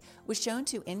take, was shown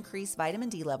to increase vitamin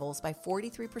D levels by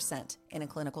 43% in a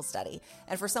clinical study.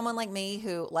 And for someone like me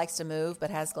who likes to move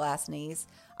but has glass knees,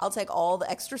 I'll take all the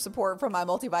extra support from my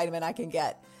multivitamin I can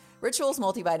get. Ritual's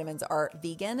multivitamins are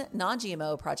vegan,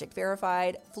 non-GMO, project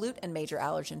verified, flute and major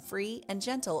allergen free, and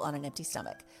gentle on an empty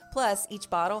stomach. Plus,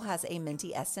 each bottle has a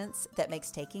minty essence that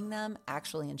makes taking them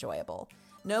actually enjoyable.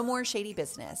 No more shady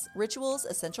business. Ritual's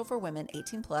Essential for Women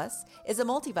 18 Plus is a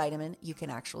multivitamin you can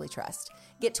actually trust.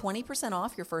 Get 20%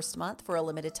 off your first month for a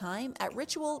limited time at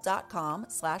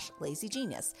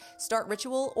ritual.com/lazygenius. Start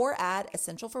Ritual or add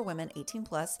Essential for Women 18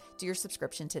 Plus to your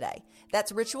subscription today.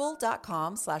 That's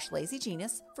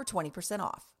ritual.com/lazygenius for 20%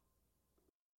 off.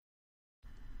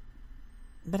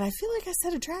 But I feel like I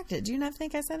said attracted. Do you not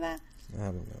think I said that? I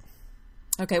don't know.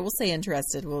 Okay, we'll say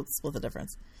interested. We'll split the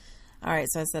difference. All right,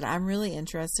 so I said, I'm really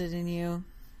interested in you.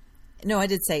 No, I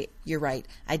did say, you're right.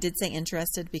 I did say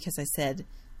interested because I said,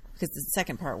 because the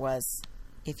second part was,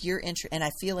 if you're interested, and I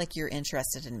feel like you're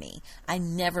interested in me. I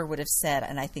never would have said,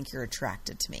 and I think you're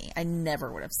attracted to me. I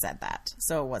never would have said that.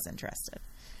 So I was interested.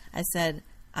 I said,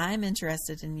 I'm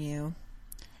interested in you,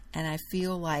 and I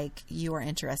feel like you are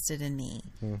interested in me.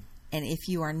 And if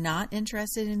you are not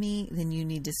interested in me, then you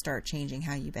need to start changing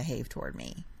how you behave toward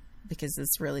me, because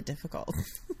it's really difficult.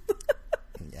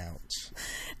 Ouch.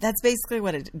 That's basically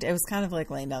what it was, kind of like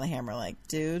laying down the hammer, like,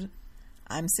 dude,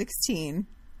 I'm 16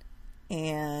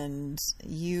 and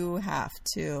you have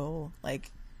to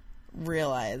like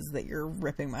realize that you're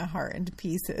ripping my heart into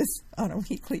pieces on a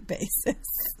weekly basis.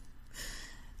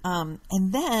 And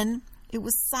then it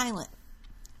was silent.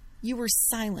 You were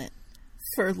silent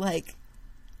for like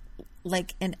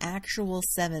an actual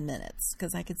 7 minutes,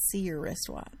 because I could see your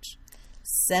wristwatch.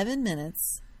 7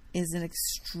 minutes is an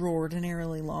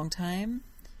extraordinarily long time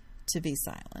to be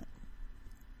silent.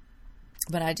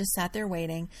 But I just sat there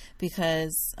waiting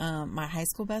because my high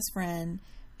school best friend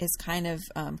is kind of,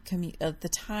 at the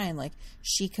time, like,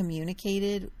 she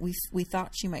communicated, we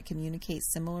thought she might communicate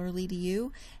similarly to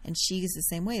you, and she is the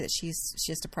same way, that she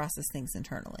has to process things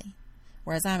internally.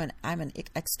 Whereas I'm an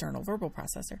external verbal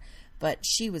processor, but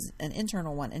she was an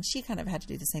internal one, and she kind of had to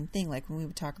do the same thing. Like when we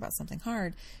would talk about something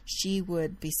hard, she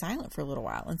would be silent for a little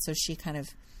while, and so she kind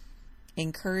of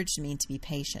encouraged me to be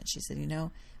patient. She said,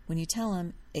 when you tell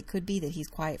him, it could be that he's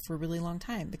quiet for a really long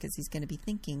time because he's going to be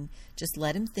thinking. Just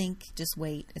let him think. Just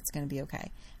wait. It's going to be okay.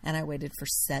 And I waited for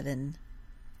 7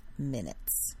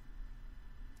 minutes.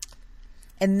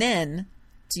 And then,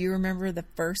 do you remember the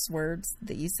first words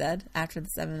that you said after the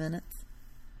 7 minutes?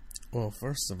 Well,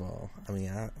 first of all, I mean,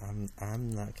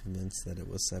 I'm not convinced that it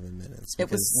was 7 minutes.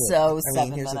 It was so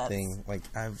 7 minutes. Here's the thing. Like,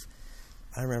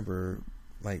 I remember,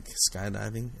 like,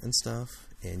 skydiving and stuff,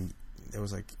 and there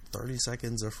was, like, 30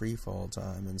 seconds of free fall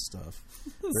time and stuff.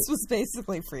 This was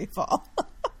basically free fall.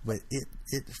 But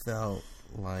it felt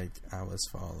like I was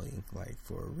falling, like,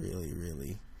 for a really,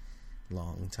 really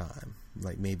long time.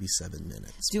 Like, maybe 7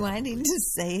 minutes. Do I need to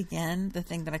say again the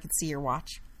thing that I could see your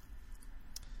watch?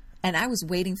 And I was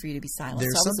waiting for you to be silent.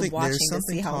 There's so I was watching there's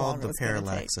to see how long called it the was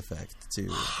parallax effect,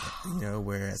 too. You know,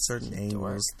 where at certain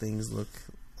angles, things look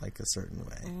like a certain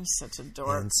way. You're such a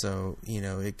dork. And so, you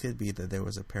know, it could be that there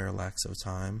was a parallax of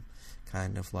time,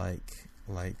 kind of like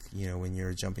you know, when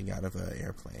you're jumping out of an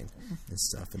airplane and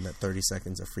stuff, and that 30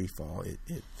 seconds of free fall,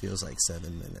 it feels like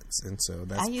 7 minutes. And so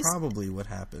that's probably what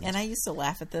happened. And I used to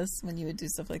laugh at this when you would do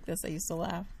stuff like this. I used to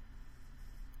laugh.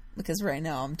 Because right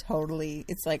now I'm totally,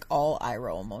 it's like all eye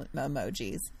roll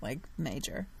emojis, like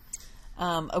major.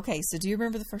 Okay, so do you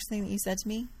remember the first thing that you said to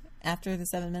me after the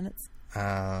 7 minutes?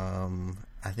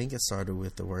 I think it started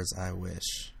with the words "I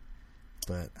wish,"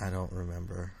 but I don't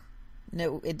remember.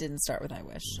 No, it didn't start with "I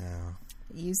wish." No.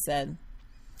 You said,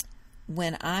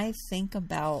 "When I think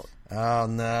about..." Oh,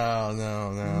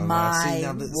 no.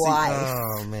 My wife.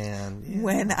 Oh, man. Yeah.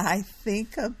 When I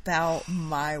think about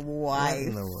my wife. What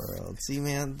in the world? See,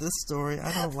 man, this story,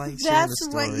 I don't like sharing the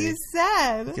story. That's what you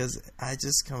said. Because I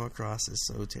just come across as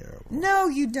so terrible. No,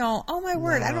 you don't. Oh, my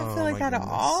word. I don't feel like that at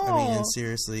all. I mean, and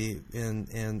seriously,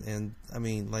 and I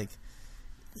mean, like,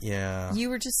 yeah. You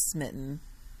were just smitten.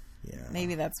 Yeah.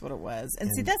 Maybe that's what it was. And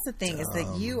see, that's the thing is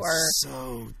that you are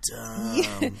so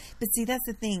dumb. But see, that's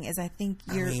the thing is I think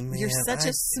you're such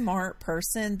a smart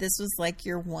person. This was like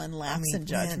your one lapse in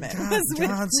judgment.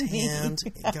 God's hand,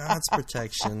 God's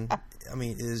protection. I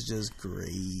mean, it is just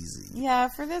crazy. Yeah,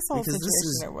 for this whole because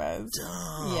situation, it was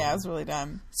dumb. Yeah, it was really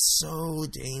dumb. So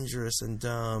dangerous and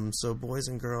dumb. So boys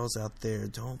and girls out there,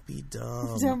 don't be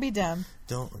dumb. Don't be dumb.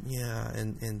 Don't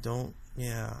and don't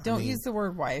Don't use the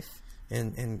word wife.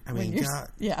 And I mean, God,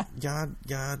 yeah,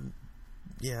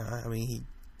 I mean,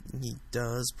 he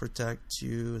does protect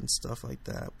you and stuff like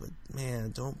that, but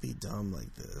man, don't be dumb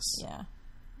like this.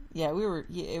 Yeah, it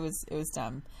was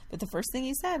dumb. But the first thing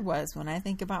he said was, when I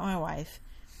think about my wife,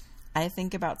 I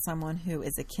think about someone who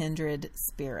is a kindred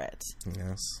spirit.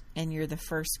 Yes. And you're the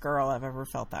first girl I've ever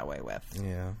felt that way with.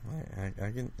 Yeah,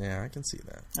 I can see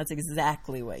that. That's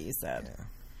exactly what you said. Yeah.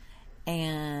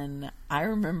 And I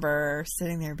remember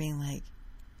sitting there being like,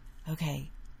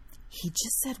 okay, he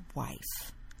just said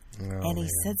wife. And he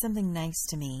said something nice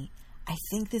to me. I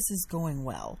think this is going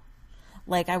well.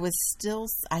 Like I still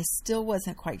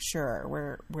wasn't quite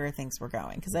sure where things were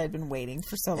going because I had been waiting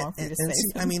for so long for you to say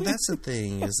something. I mean, that's the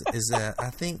thing is that I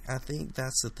think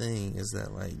that's the thing is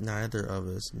that like neither of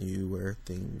us knew where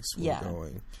things were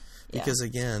going because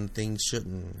again, things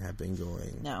shouldn't have been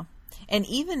going. No. And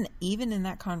even in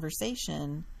that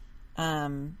conversation,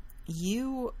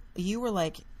 you were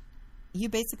like, you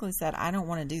basically said, I don't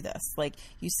want to do this. Like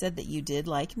you said that you did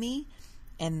like me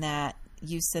and that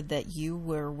you said that you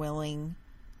were willing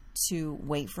to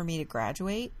wait for me to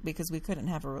graduate because we couldn't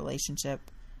have a relationship,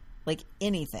 like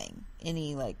anything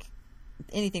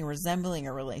resembling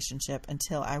a relationship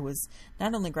until I was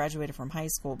not only graduated from high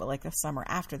school, but like the summer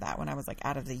after that when I was like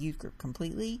out of the youth group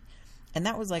completely. And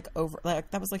that was like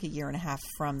that was like a year and a half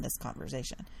from this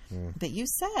conversation. But you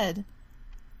said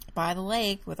by the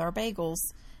lake with our bagels,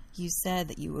 you said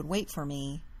that you would wait for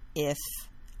me if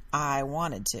I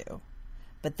wanted to,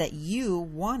 but that you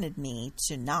wanted me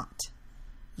to not.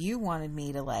 You wanted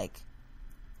me to like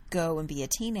go and be a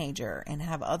teenager and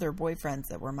have other boyfriends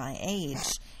that were my age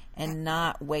and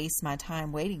not waste my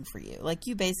time waiting for you. Like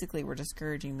you basically were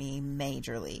discouraging me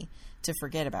majorly to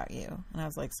forget about you. And I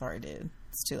was like, sorry, dude,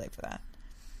 it's too late for that.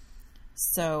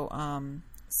 So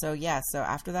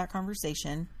after that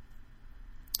conversation,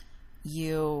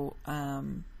 you,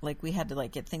 like we had to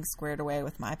like get things squared away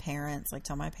with my parents, like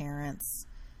tell my parents,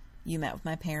 you met with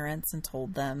my parents and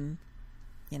told them,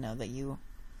 you know, that you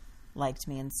liked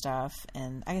me and stuff.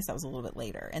 And I guess that was a little bit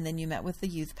later. And then you met with the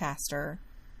youth pastor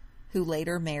who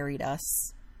later married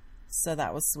us. So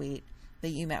that was sweet. But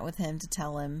you met with him to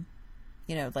tell him,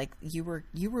 you know, like you were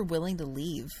willing to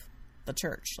leave the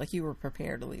church. Like you were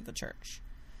prepared to leave the church.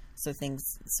 So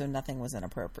nothing was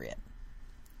inappropriate.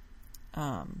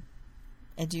 And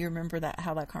do you remember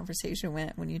how that conversation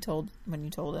went when you told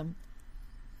him?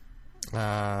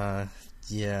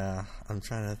 Yeah, I'm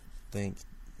trying to think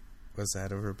Was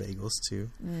that over bagels too?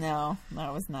 No,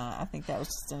 it was not. I think that was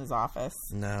just in his office.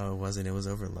 No, it wasn't. It was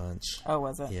over lunch. Oh,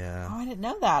 was it? Yeah. Oh, I didn't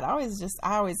know that. I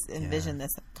always envisioned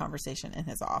this conversation in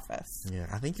his office. Yeah,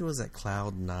 I think it was at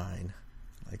Cloud 9.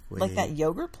 Like that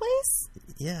yogurt place?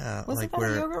 Yeah. Was it that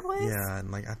a yogurt place? Yeah,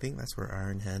 and I think that's where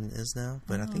Iron Hen is now.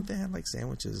 But I think they had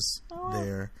sandwiches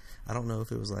there. I don't know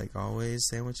if it was always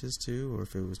sandwiches too, or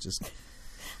if it was just...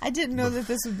 I didn't know that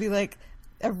this would be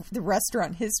the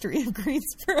restaurant history of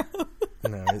Greensboro.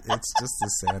 No, it's just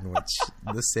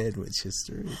the sandwich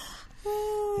history.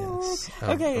 Yes.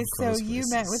 Okay, so you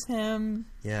met with him.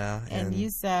 Yeah. And you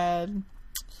said...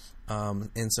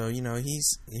 and so,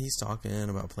 he's talking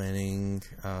about planning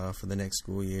for the next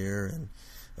school year, and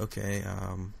okay,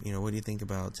 what do you think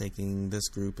about taking this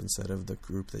group instead of the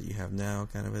group that you have now,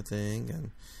 kind of a thing,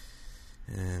 and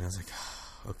I was like,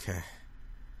 oh, okay,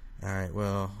 all right,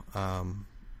 well,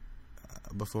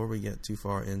 before we get too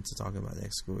far into talking about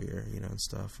next school year, and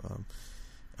stuff,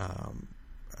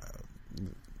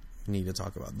 we need to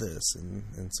talk about this,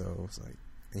 and so it's like,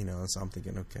 so I'm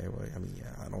thinking, okay, well, I mean,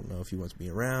 yeah, I don't know if he wants me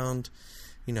around,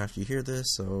 after you hear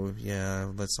this, so, yeah,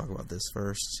 let's talk about this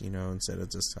first, instead of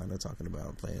just kind of talking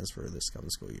about plans for this coming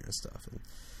school year and stuff,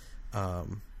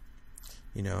 and,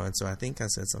 and so I think I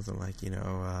said something like, do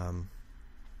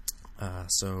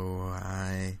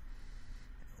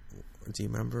you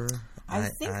remember? I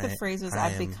think the phrase was,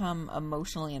 I've become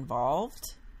emotionally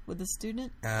involved with the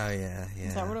student. Oh, yeah.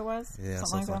 Is that what it was? Yeah,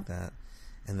 something like that.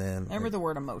 And then I remember the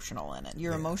word emotional in it.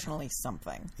 You're emotionally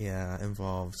something. Yeah,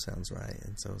 involved sounds right.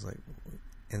 And so it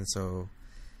was so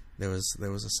there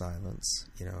was a silence,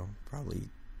 probably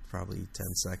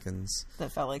 10 seconds.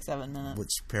 That felt like 7 minutes.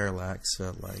 Which parallax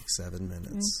felt like 7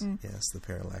 minutes. Mm-hmm. Yes, the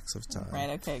parallax of time. Right,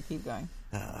 okay, keep going.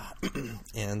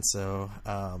 And so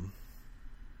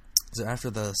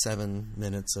after the 7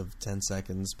 minutes of 10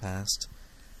 seconds passed,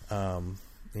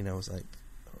 it was like,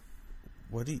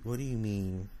 what do you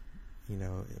mean,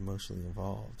 emotionally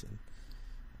involved? And,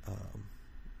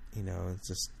 it's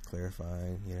just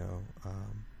clarifying,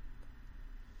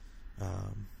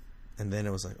 and then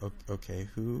it was like, okay,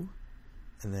 who?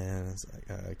 And then it's like,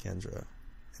 Kendra. And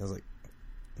I was like,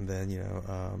 and then,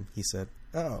 he said,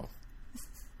 oh,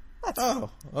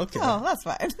 okay. Oh, that's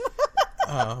fine.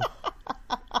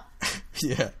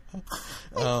 Yeah.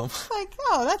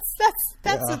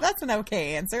 That's an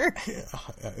okay answer.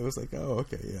 Yeah, it was like, oh,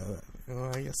 okay, yeah.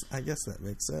 Well, I guess that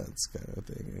makes sense, kind of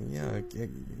thing. And yeah,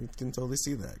 you can totally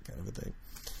see that kind of a thing.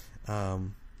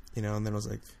 And then I was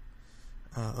like,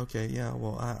 okay, yeah.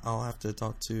 Well, I'll have to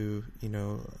talk to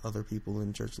other people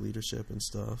in church leadership and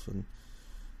stuff, and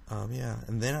yeah.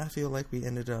 And then I feel like we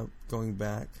ended up going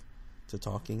back to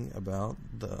talking about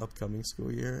the upcoming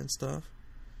school year and stuff.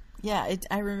 Yeah,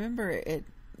 I remember it.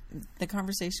 The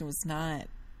conversation was not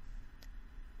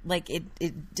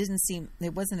it didn't seem,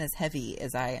 it wasn't as heavy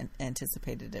as I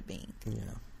anticipated it being.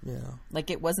 Yeah.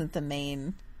 It wasn't the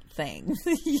main thing.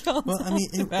 Well, I mean,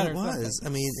 it was. I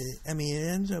mean,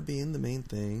 it ended up being the main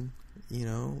thing,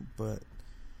 but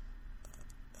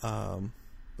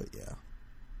yeah,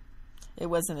 it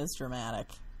wasn't as dramatic,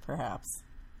 perhaps,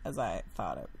 as I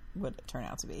thought it would turn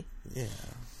out to be. Yeah.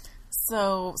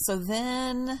 So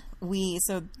then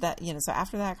so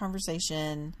after that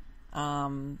conversation,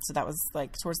 so that was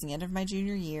towards the end of my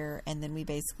junior year, and then we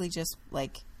basically just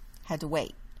had to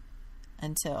wait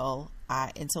until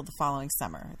the following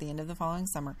summer, the end of the following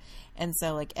summer. And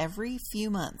so every few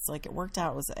months, it worked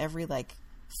out, it was every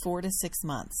 4 to 6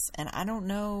 months. And I don't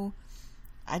know,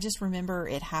 I just remember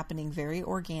it happening very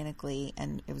organically,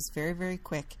 and it was very, very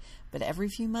quick. But every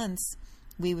few months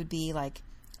we would be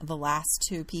the last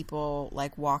 2 people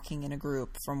walking in a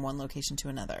group from one location to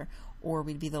another, or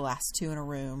we'd be the last 2 in a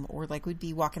room, or we'd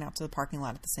be walking out to the parking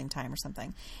lot at the same time or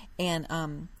something.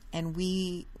 And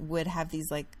we would have these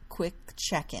quick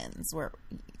check-ins where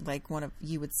one of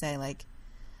you would say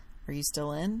are you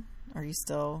still in? Are you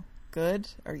still good?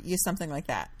 Or something like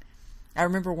that. I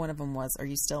remember one of them was, are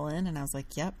you still in? And I was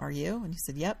like, yep. Are you? And you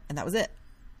said, yep. And that was it.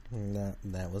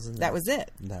 That was enough. That was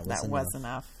it. That was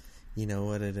enough. You know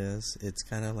what it is? It's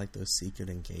kind of like those secret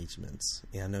engagements.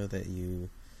 Yeah, I know that you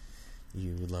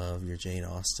love your Jane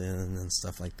Austen and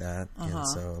stuff like that. Uh-huh. And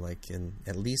so, in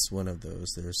at least one of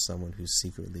those, there's someone who's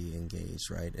secretly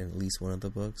engaged, right? In at least one of the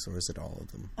books, or is it all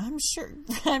of them? I'm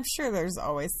sure there's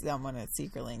always someone that's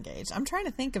secretly engaged. I'm trying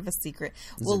to think of a secret.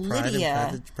 Is it Pride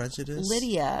and Prejudice?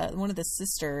 Lydia, one of the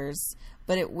sisters,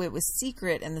 but it was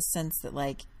secret in the sense that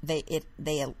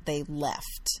they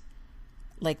left.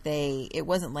 It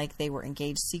wasn't like they were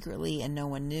engaged secretly and no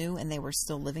one knew and they were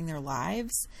still living their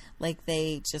lives.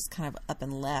 They just kind of up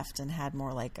and left and had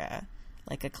more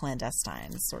like a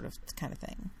clandestine sort of kind of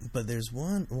thing. But there's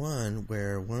one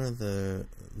where one of the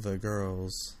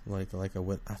girls, I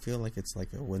feel like it's like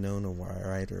a Winona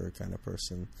Ryder kind of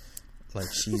person. Like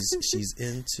she's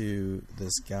into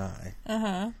this guy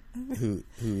who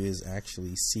is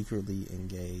actually secretly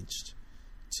engaged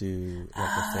to like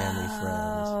a family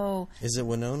friend. Is it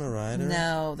Winona Ryder?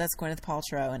 No, that's Gwyneth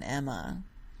Paltrow and Emma.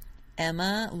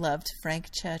 Emma loved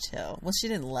Frank Churchill. Well, she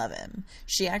didn't love him.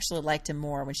 She actually liked him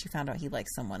more when she found out he liked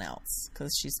someone else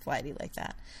because she's flighty like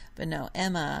that. But no,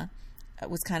 Emma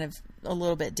was kind of a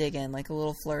little bit digging, like a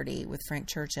little flirty with Frank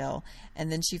Churchill.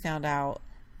 And then she found out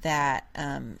that,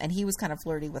 and he was kind of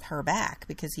flirty with her back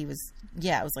because he was,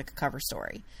 it was like a cover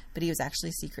story. But he was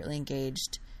actually secretly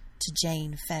engaged to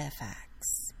Jane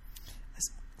Fairfax.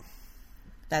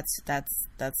 That's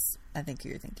I think who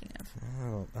you're thinking of.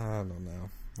 I don't know.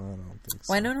 I don't think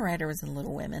so. Winona Ryder was in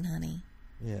Little Women, honey.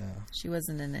 Yeah. She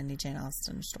wasn't in any Jane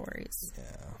Austen stories.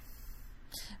 Yeah.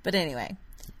 But anyway.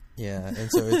 Yeah,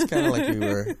 and so it's kind of like we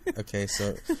were okay.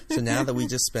 So now that we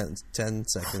just spent 10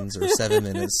 seconds or 7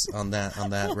 minutes on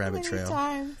that rabbit trail.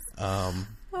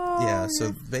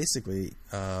 So basically,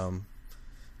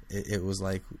 it was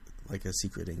like a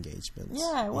secret engagement.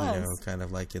 Yeah, it was. You know, kind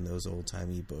of like in those old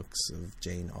timey books of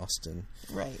Jane Austen,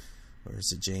 right? Or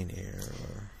is it Jane Eyre?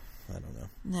 Or I don't know.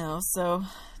 No, so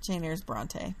Jane Eyre's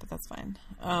Bronte, but that's fine.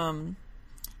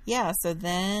 So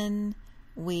then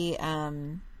we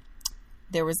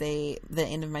there was the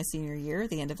end of my senior year,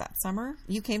 the end of that summer.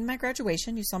 You came to my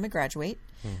graduation. You saw me graduate,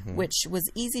 which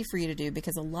was easy for you to do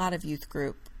because a lot of youth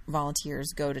group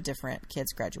volunteers go to different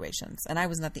kids' graduations. And I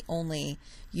was not the only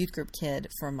youth group kid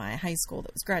from my high school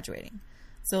that was graduating.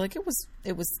 So like it was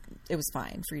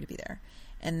fine for you to be there.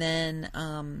 And then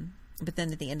but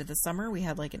then at the end of the summer, we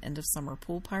had like an end of summer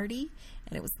pool party,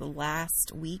 and it was the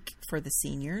last week for the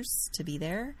seniors to be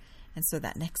there. And so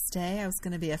that next day I was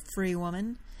going to be a free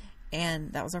woman.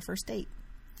 And that was our first date.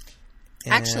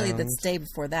 And actually, the day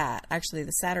before that,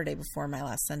 the Saturday before my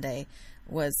last Sunday,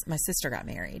 was my sister got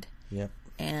married. Yep.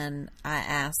 And I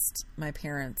asked my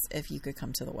parents if you could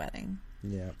come to the wedding.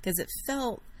 Yeah.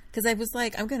 Because I was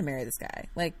like, I'm going to marry this guy.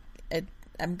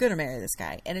 I'm going to marry this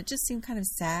guy. And it just seemed kind of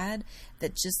sad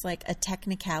that just like a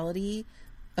technicality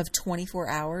of 24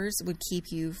 hours would keep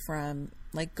you from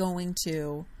like going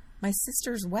to my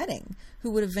sister's wedding,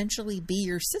 who would eventually be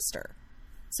your sister.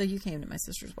 So you came to my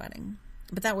sister's wedding,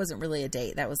 but that wasn't really a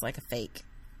date. That was like a fake,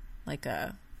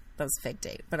 that was a fake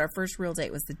date. But our first real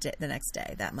date was the next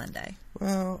day, that Monday.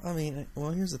 Well, I mean,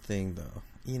 here's the thing though.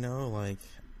 You know, like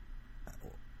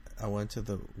I went to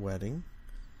the wedding,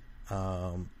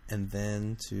 and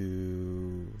then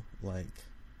to like.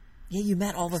 Yeah, you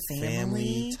met all the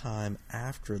family time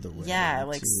after the wedding. Yeah,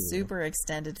 like super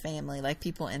extended family, like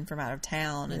people in from out of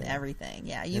town and everything.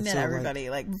 Yeah, you met everybody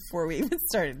like before we even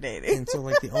started dating. And so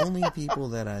like the only people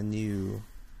that I knew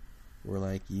were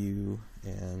like you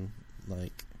and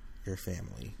like your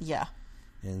family. Yeah.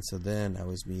 And so then I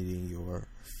was meeting your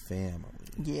family.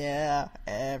 Yeah,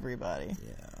 everybody.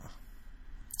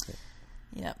 Yeah.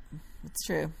 Yep, it's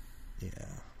true. Yeah.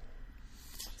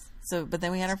 So, but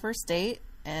then we had our first date.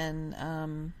 And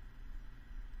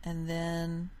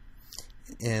then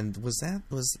was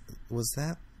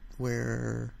that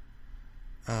where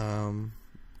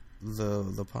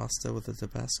the pasta with the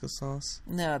Tabasco sauce?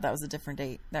 No, that was a different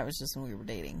date. That was just when we were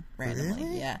dating randomly.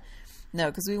 Really? Yeah.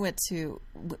 No, because we went to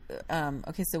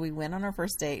so we went on our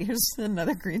first date. Here's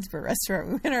another Greensboro restaurant.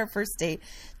 We went on our first date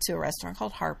to a restaurant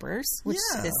called Harper's, which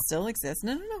still exists.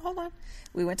 No, hold on.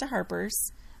 We went to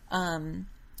Harper's.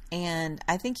 And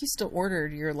I think you still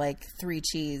ordered your,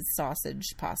 3-cheese sausage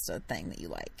pasta thing that you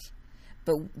like.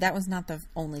 But that was not the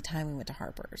only time we went to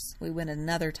Harper's. We went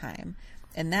another time.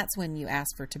 And that's when you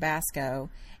asked for Tabasco,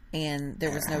 and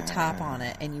there was no top on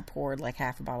it, and you poured,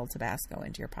 half a bottle of Tabasco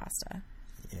into your pasta.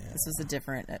 Yeah. This was a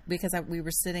different... Because we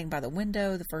were sitting by the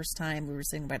window the first time. We were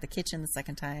sitting by the kitchen the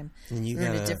second time. And we were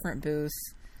in a different booth.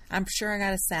 I'm sure I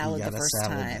got a salad the first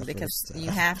time because you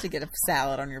have to get a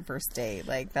salad on your first date.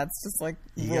 That's just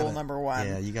rule number one.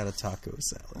 Yeah, you got a taco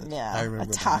salad. Yeah, I remember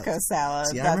a taco salad.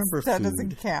 See, I remember that food.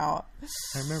 Doesn't count.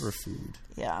 I remember food.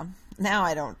 Yeah. Now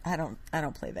I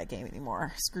don't play that game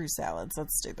anymore. Screw salads.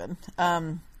 That's stupid.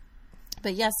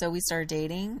 But yeah, so we started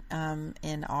dating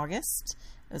in August.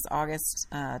 It was August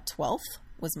 12th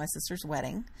was my sister's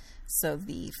wedding. So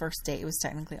the first date was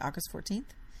technically August 14th.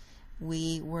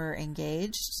 We were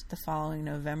engaged the following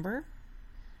November,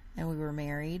 and we were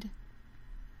married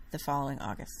the following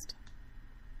August.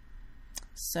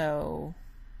 So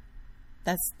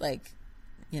that's the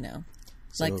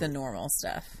normal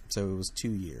stuff. So it was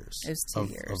 2 years. It was 2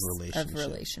 years of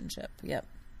relationship. Yep.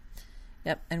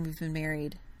 Yep, and we've been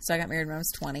married. So I got married when I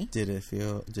was 20. Did it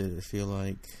feel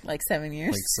like 7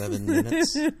 years? Like 7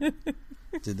 minutes?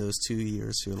 Did those 2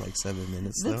 years feel like 7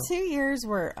 minutes, though? The 2 years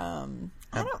were, How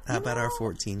about our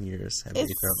 14 years? Have they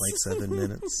felt like 7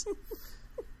 minutes?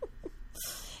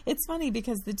 It's funny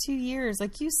because the 2 years,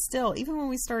 like you still, even when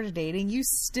we started dating, you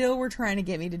still were trying to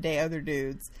get me to date other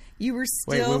dudes. You were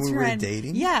still when we were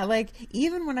dating? Yeah, like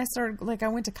even when I started, like I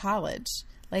went to college,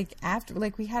 like after,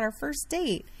 like we had our first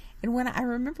date. And when I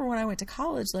remember when I went to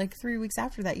college, like 3 weeks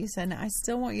after that, you said, I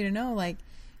still want you to know, like,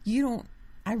 you don't,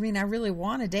 I mean, I really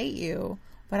want to date you,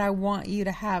 but I want you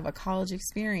to have a college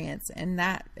experience. And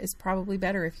that is probably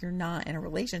better if you're not in a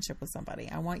relationship with somebody.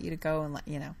 I want you to go and let,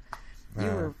 you know,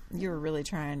 you were really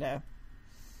trying to,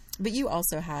 but you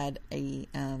also had a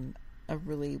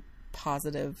really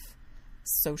positive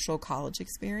social college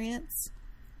experience.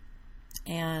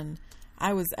 And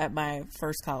I was at my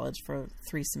first college for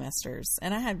 3 semesters,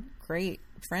 and I had great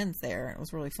friends there. It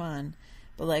was really fun,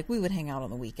 but like we would hang out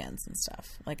on the weekends and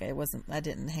stuff. Like I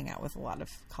didn't hang out with a lot of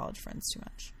college friends too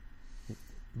much.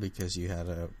 Because you had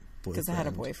a boyfriend. Because I had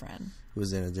a boyfriend who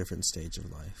was in a different stage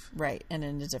of life. Right, and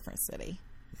in a different city.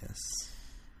 Yes.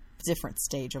 Different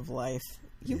stage of life.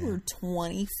 You were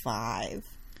 25.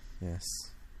 Yes.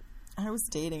 I was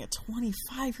dating a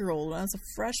 25-year-old when I was a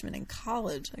freshman in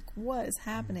college. Like, what is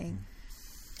happening?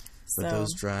 Mm-hmm. But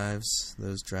those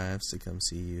drives to come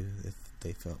see you, if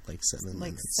they felt like 7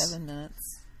 minutes. Like 7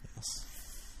 minutes. Yes.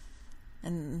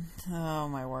 And, oh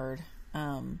my word.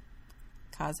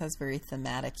 Kaz has very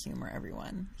thematic humor,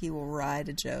 everyone. He will ride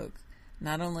a joke,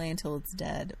 not only until it's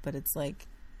dead, but it's like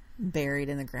buried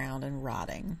in the ground and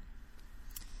rotting.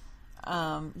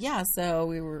 So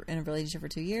we were in a relationship for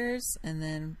 2 years, and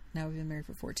then now we've been married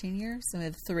for 14 years, and we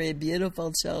have 3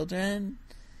 beautiful children,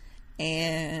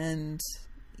 and,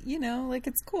 you know, like,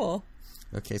 it's cool.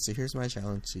 Okay, so here's my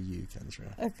challenge to you,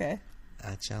 Kendra. Okay.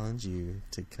 I challenge you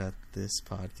to cut this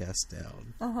podcast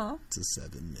down to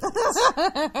 7 minutes.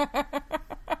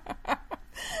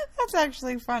 That's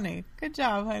actually funny. Good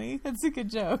job, honey. That's a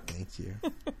good joke. Thank you.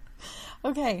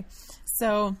 Okay,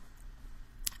 so,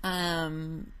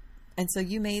 and so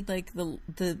you made like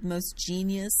the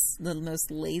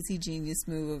most lazy genius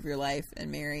move of your life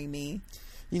in marrying me.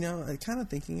 You know, and kind of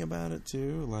thinking about it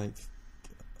too, like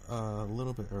a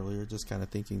little bit earlier, just kind of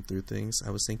thinking through things. I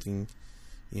was thinking,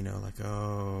 you know, like,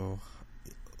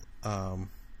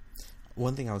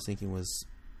 one thing I was thinking was,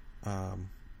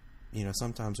 you know,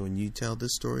 sometimes when you tell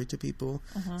this story to people,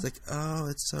 it's like, oh,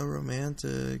 it's so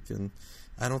romantic. And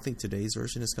I don't think today's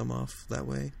version has come off that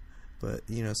way. But,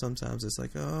 you know, sometimes it's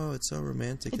like, oh, it's so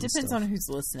romantic. It depends on who's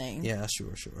listening. Yeah,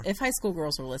 sure. If high school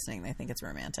girls are listening, they think it's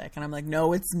romantic. And I'm like,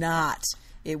 no, it's not.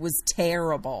 It was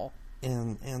terrible.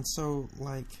 And so,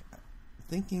 like,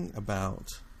 thinking about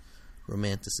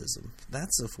romanticism,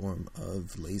 that's a form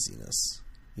of laziness,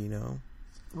 you know?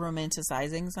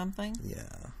 Romanticizing something?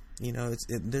 Yeah. You know,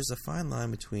 there's a fine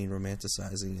line between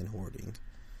romanticizing and hoarding.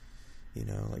 You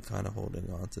know, like kind of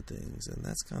holding on to things. And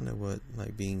that's kind of what,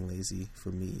 like, being lazy for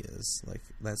me is. Like,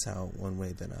 that's how one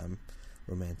way that I'm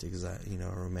romantic is I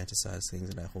romanticize things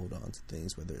and I hold on to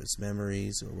things, whether it's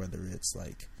memories or whether it's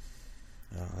like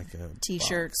a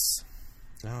T-shirts. Box.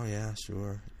 Oh, yeah,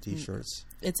 sure. T-shirts.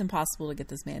 It's impossible to get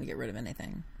this man to get rid of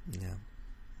anything. Yeah.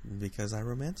 Because I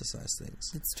romanticize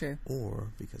things. It's true. Or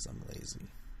because I'm lazy.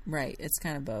 Right. It's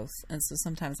kind of both. And so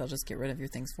sometimes I'll just get rid of your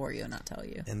things for you and not tell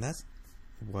you. And that's...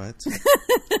 What?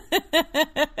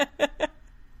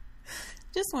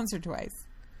 Just once or twice.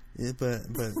 Yeah, but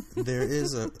there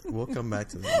is we'll come back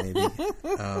to that maybe.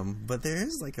 But there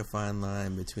is like a fine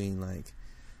line between like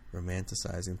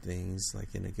romanticizing things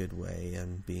like in a good way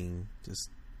and being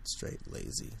just straight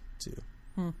lazy too.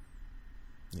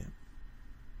 Yeah.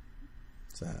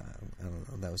 So I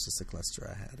don't know. That was just a cluster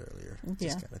I had earlier.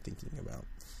 Just kind of thinking about,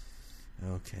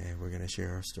 okay, we're going to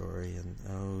share our story,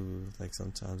 and like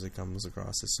sometimes it comes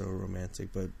across as so romantic,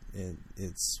 but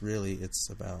it's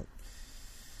about,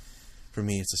 for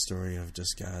me, it's a story of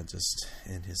just God, just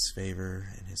in His favor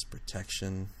and His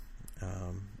protection,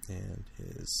 and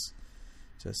His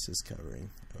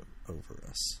covering over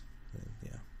us.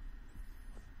 And,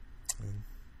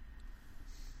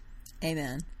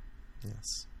 Amen.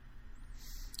 Yes.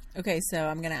 Okay, so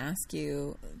I'm going to ask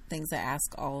you things I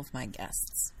ask all of my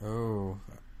guests. Oh.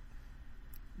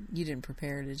 You didn't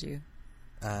prepare, did you?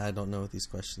 I don't know what these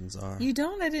questions are. You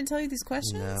don't? I didn't tell you these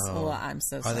questions? No. Well, I'm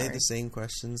so sorry. Are they the same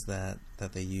questions that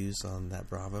they use on that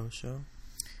Bravo show?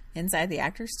 Inside the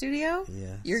Actors Studio?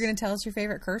 Yes. You're going to tell us your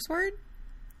favorite curse word?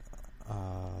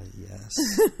 Yes.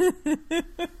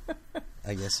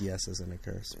 I guess yes isn't a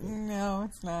curse. But... No,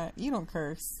 it's not. You don't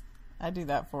curse. I do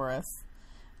that for us.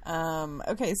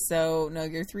 Okay, so no,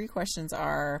 your 3 questions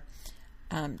are,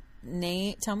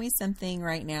 tell me something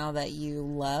right now that you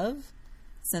love,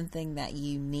 something that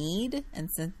you need, and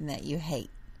something that you hate.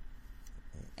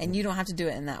 And you don't have to do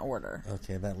it in that order.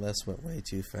 Okay, that list went way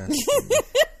too fast.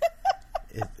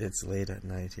 It's late at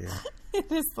night here.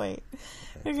 It is late.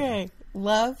 Okay.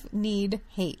 Love, need,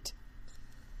 hate.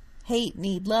 Hate,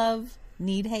 need, love.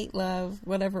 Need, hate, love.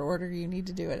 Whatever order you need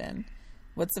to do it in.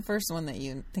 What's the first one that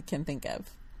you can think of?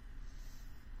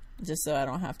 Just so I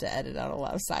don't have to edit out a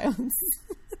lot of silence.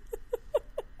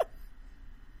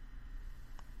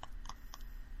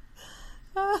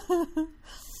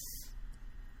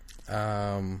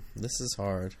 This is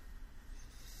hard.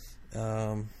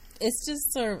 It's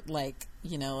just sort of like,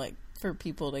 like for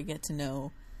people to get to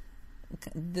know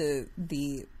the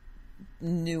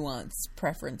nuanced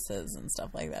preferences and stuff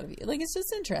like that. Like, it's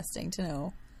just interesting to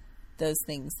know those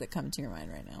things that come to your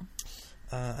mind right now.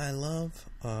 I love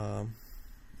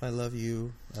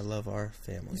you. I love our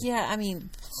family. Yeah, I mean,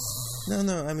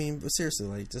 no. I mean, seriously,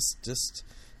 like, just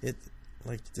it.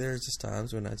 Like, there's just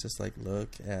times when I just like look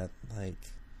at like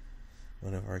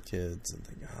one of our kids and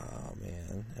think, oh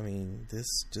man, I mean, this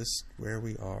just where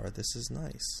we are. This is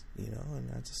nice, and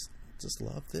I just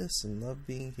love this and love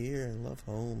being here and love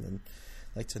home, and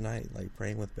like tonight, like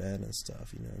praying with Ben and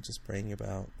stuff, just praying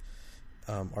about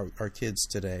our kids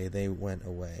today. They went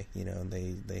away, and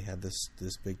they had this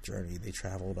big journey. They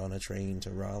traveled on a train to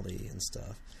Raleigh and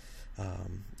stuff,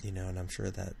 and I'm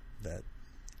sure that that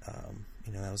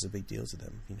was a big deal to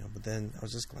them, but then I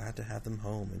was just glad to have them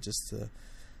home, and just the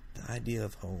idea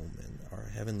of home and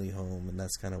our heavenly home, and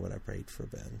that's kind of what I prayed for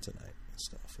Ben tonight and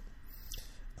stuff.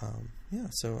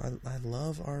 So I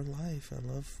love our life.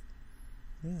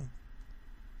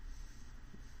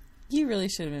 You really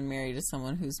should have been married to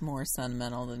someone who's more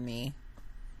sentimental than me,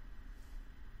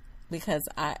 because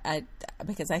I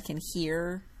can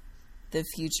hear the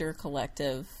future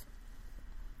collective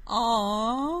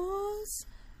awes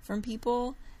from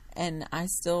people, and I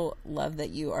still love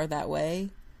that you are that way,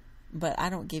 but I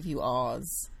don't give you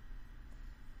awes.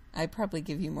 I probably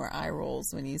give you more eye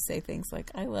rolls when you say things like,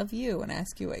 I love you, and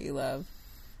ask you what you love,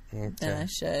 than I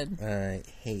should. All right,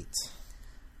 hate.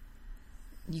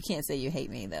 You can't say you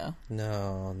hate me, though.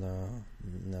 No,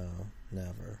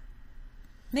 never.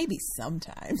 Maybe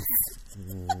sometimes.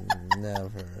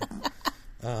 Never.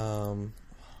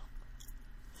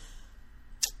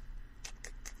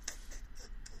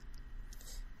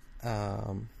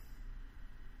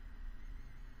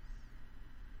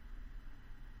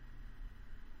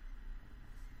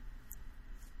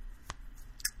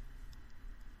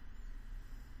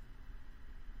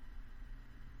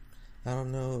 I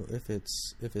don't know if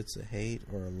it's a hate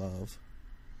or a love.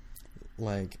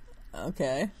 Like,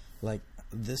 okay. Like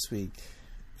this week,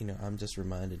 I'm just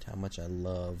reminded how much I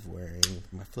love wearing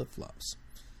my flip-flops.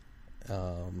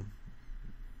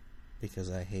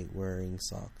 Because I hate wearing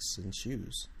socks and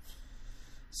shoes.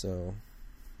 So,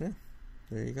 yeah,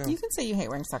 there you go. You can say you hate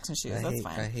wearing socks and shoes. That's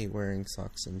fine. I hate wearing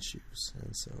socks and shoes.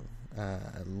 And so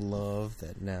I love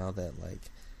that now that, like,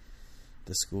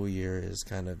 the school year is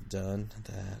kind of done,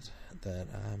 that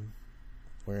I'm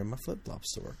wearing my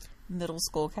flip-flops to work. Middle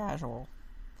school casual.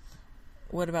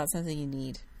 What about something you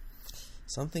need?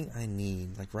 Something I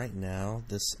need. Like, right now,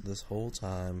 this whole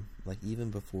time, like, even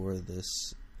before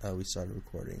this, we started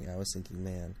recording, I was thinking,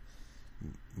 man,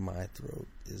 my throat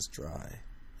is dry.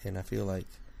 And I feel like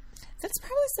that's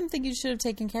probably something you should have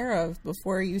taken care of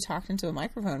before you talked into a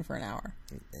microphone for an hour.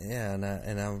 Yeah, and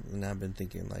I've been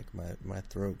thinking, like, my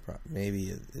throat,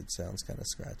 maybe it sounds kind of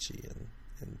scratchy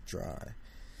and dry.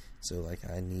 So, like,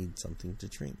 I need something to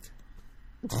drink.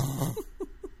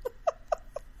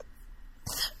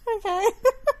 Okay.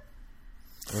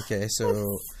 Okay,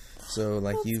 so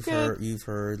like, That's you've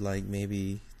heard like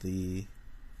maybe the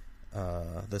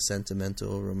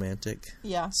sentimental romantic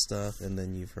stuff, and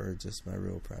then you've heard just my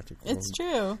real practical. It's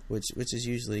true. Which is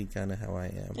usually kind of how I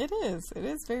am. It is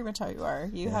very much how you are.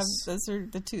 You have, those are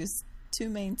the two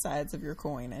main sides of your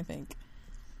coin, I think.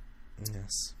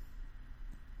 Yes.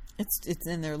 It's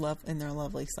in their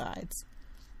lovely sides.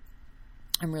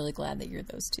 I'm really glad that you're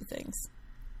those two things.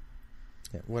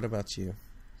 Yeah. What about you?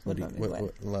 What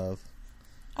love?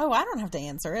 Oh, I don't have to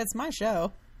answer. It's my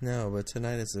show. No, but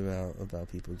tonight is about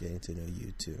people getting to know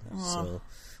you too. So,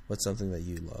 what's something that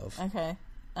you love? Okay.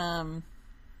 Right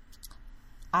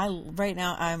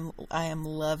now I am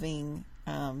loving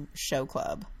Show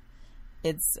Club.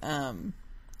 It's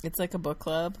like a book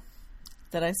club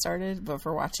that I started, but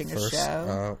for watching a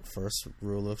show. First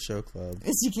rule of Show Club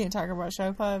is you can't talk about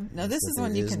Show Club. No, this is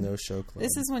when you can. No Show Club.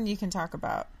 This is when you can talk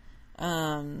about.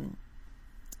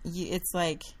 It's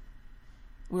like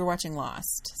we're watching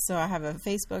Lost. So I have a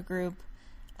Facebook group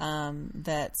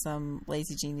that some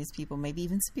Lazy Genius people, maybe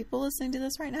even some people listening to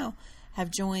this right now, have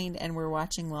joined, and we're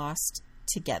watching Lost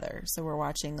together. So we're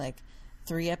watching like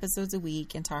 3 episodes a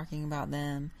week and talking about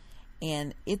them.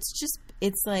 And it's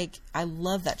like, I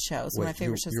love that show. It's one of my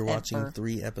favorite shows ever. You're watching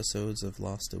 3 episodes of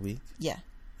Lost a week? Yeah.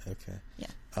 Okay. Yeah.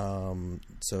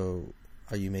 So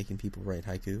are you making people write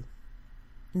haiku?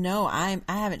 No, I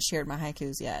haven't shared my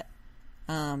haikus yet.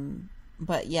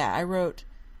 But yeah, I wrote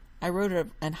a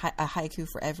haiku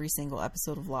for every single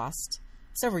episode of Lost.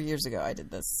 Several years ago I did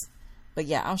this. But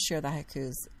yeah, I'll share the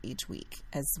haikus each week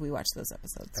as we watch those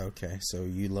episodes. Okay, so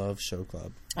you love Show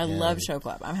Club. I love Show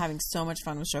Club. I'm having so much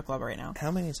fun with Show Club right now. How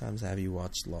many times have you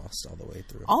watched Lost all the way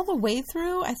through? All the way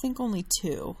through? I think only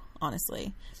 2,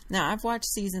 honestly. Now, I've watched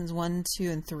seasons 1, 2,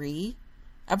 and 3.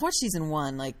 I've watched season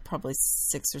 1 like probably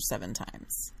 6 or 7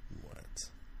 times. What?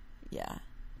 Yeah.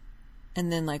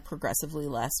 And then like progressively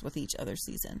less with each other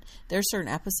season. There are certain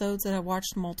episodes that I've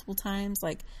watched multiple times,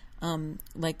 like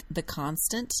The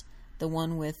Constant, the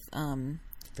one with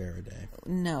Faraday.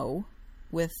 No,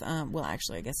 with well,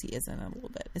 actually, I guess he is in it a little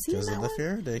bit. Is he Because in that of the one?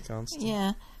 Faraday Constant.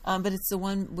 Yeah, but it's the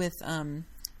one with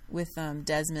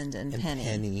Desmond and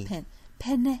Penny.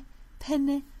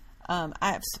 Penny.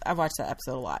 I've watched that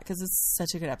episode a lot because it's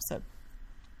such a good episode.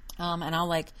 And I'll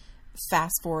like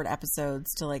fast forward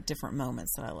episodes to like different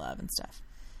moments that I love and stuff.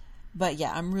 But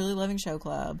yeah, I'm really loving Show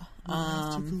Club.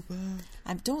 I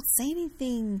don't say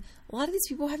anything. A lot of these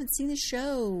people haven't seen the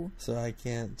show, so I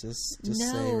can't just no,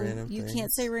 say random things. You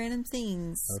can't say random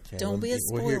things. Okay, don't be a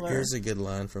spoiler. Well, here's a good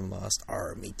line from Lost.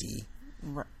 R matey.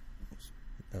 Right.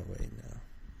 Oh wait, no.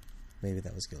 Maybe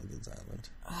that was Gilligan's Island.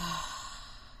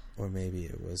 Or maybe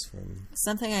it was from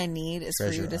Something I need is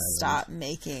Treasure for you to Island. stop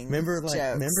making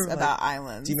jokes about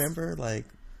islands. Do you remember like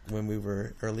when we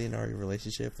were early in our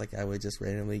relationship, like I would just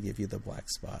randomly give you the black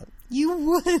spot? You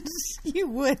would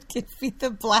give me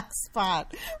the black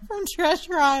spot from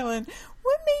Treasure Island.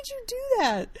 What made you do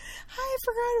that? I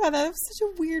forgot about that. It was such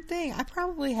a weird thing. I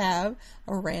probably have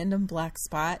a random black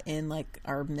spot in like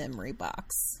our memory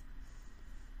box.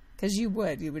 Because you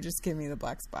would just give me the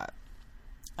black spot.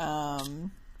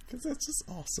 Because that's just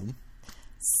awesome.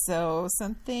 So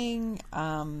something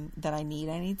that I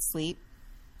need sleep.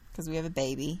 Because we have a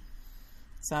baby.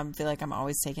 So I feel like I'm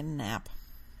always taking a nap.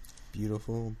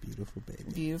 Beautiful, beautiful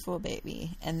baby. Beautiful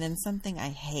baby. And then something I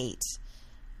hate.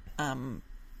 I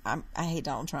hate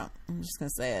Donald Trump. I'm just going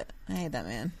to say it. I hate that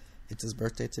man. It's his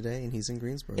birthday today, and he's in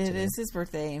Greensboro It today. is his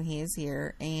birthday, and he is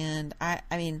here. And I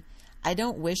mean, I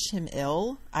don't wish him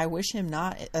ill. I wish him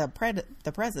not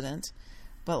the president.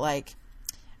 But like,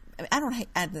 I don't hate.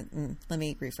 Let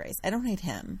me rephrase. I don't hate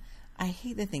him. I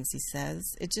hate the things he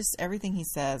says. It just, everything he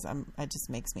says, it just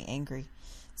makes me angry.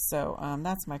 So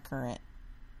that's my current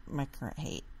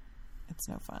hate. It's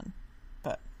no fun,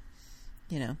 but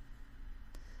you know,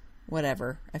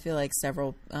 whatever. I feel like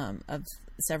several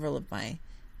of my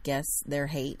guests, their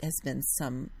hate has been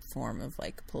some form of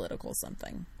like political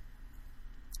something,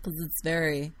 because it's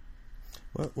very.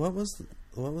 What was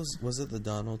it the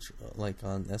Donald like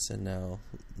on SNL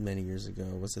many years ago?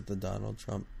 Was it the Donald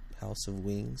Trump House of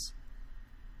Wings?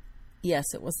 Yes,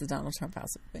 it was the Donald Trump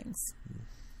House of Wings.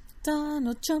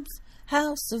 Donald Trump's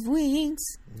House of Wings.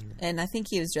 And I think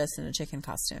he was dressed in a chicken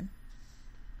costume.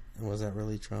 And was that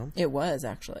really Trump? It was,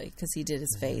 actually, because he did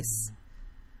his face.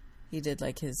 He did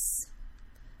like his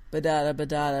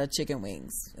badada chicken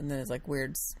wings. And then his like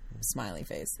weird smiley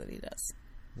face that he does.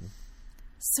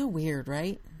 So weird,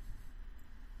 right?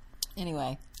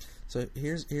 Anyway. So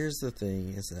here's the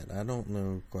thing, is that I don't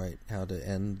know quite how to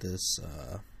end this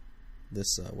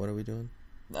what are we doing?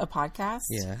 A podcast?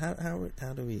 Yeah, how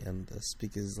do we end this?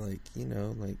 Because like, you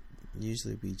know, like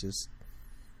usually we just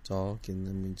talk and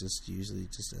then we just usually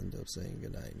just end up saying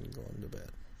goodnight and going to bed.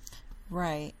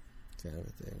 Right. Kind of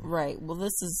a thing. Right. Well,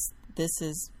 this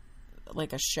is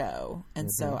like a show,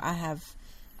 and so I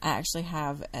actually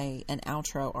have an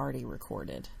outro already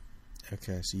recorded.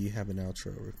 Okay, so you have an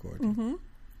outro recorded. Mm-hmm.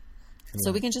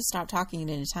 So we can just stop talking at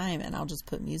any time, and I'll just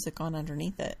put music on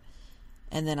underneath it.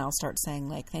 And then I'll start saying,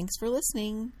 like, thanks for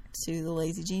listening to the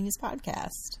Lazy Genius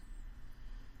podcast.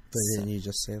 But didn't you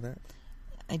just say that?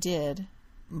 I did,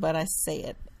 but I say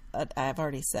it. I've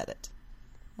already said it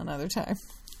another time.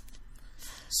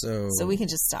 So we can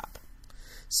just stop.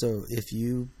 So if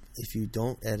you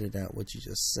don't edit out what you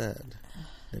just said,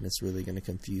 then it's really going to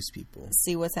confuse people.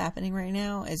 See, what's happening right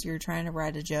now is you're trying to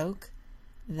write a joke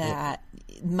that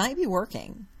might be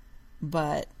working,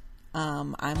 but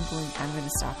I'm going to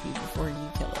stop you before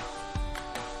you kill it.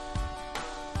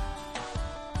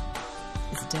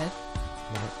 Is it dead?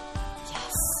 No.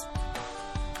 Yes.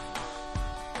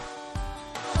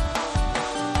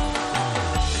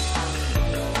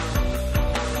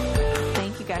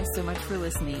 guys so much for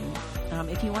listening.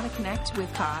 If you want to connect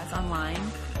with Kaz online,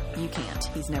 you can't.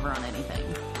 He's never on anything,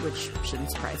 which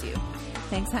shouldn't surprise you.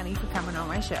 Thanks, honey, for coming on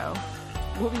my show.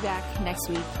 We'll be back next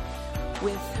week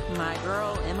with my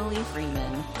girl, Emily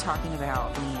Freeman, talking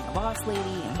about being a boss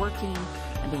lady and working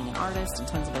and being an artist and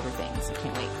tons of other things. I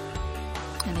can't wait.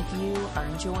 And if you are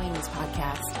enjoying this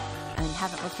podcast and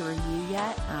haven't left a review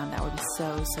yet, that would be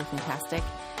so fantastic.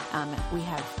 We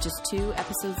have just 2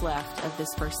 episodes left of this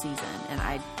first season, and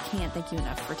I can't thank you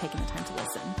enough for taking the time to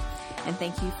listen. And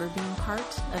thank you for being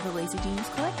part of the Lazy Genius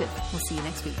Collective. We'll see you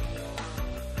next week.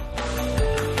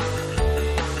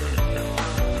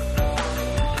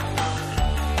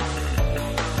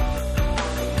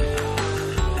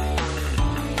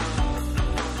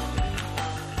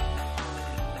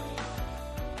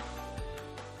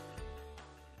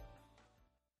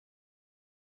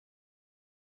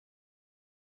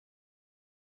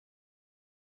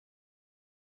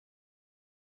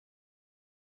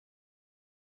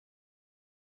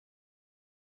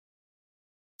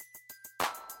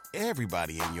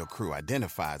 Everybody in your crew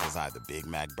identifies as either Big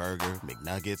Mac Burger,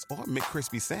 McNuggets, or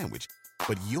McCrispy Sandwich.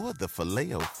 But you're the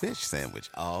Filet-O-Fish Sandwich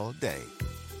all day.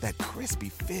 That crispy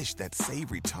fish, that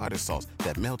savory tartar sauce,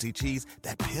 that melty cheese,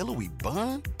 that pillowy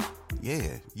bun.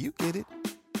 Yeah, you get it.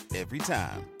 Every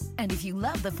time. And if you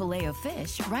love the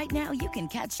Filet-O-Fish, right now you can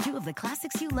catch 2 of the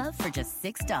classics you love for just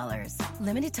 $6.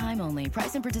 Limited time only.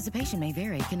 Price and participation may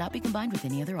vary. Cannot be combined with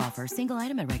any other offer. Single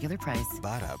item at regular price.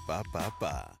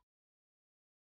 Ba-da-ba-ba-ba.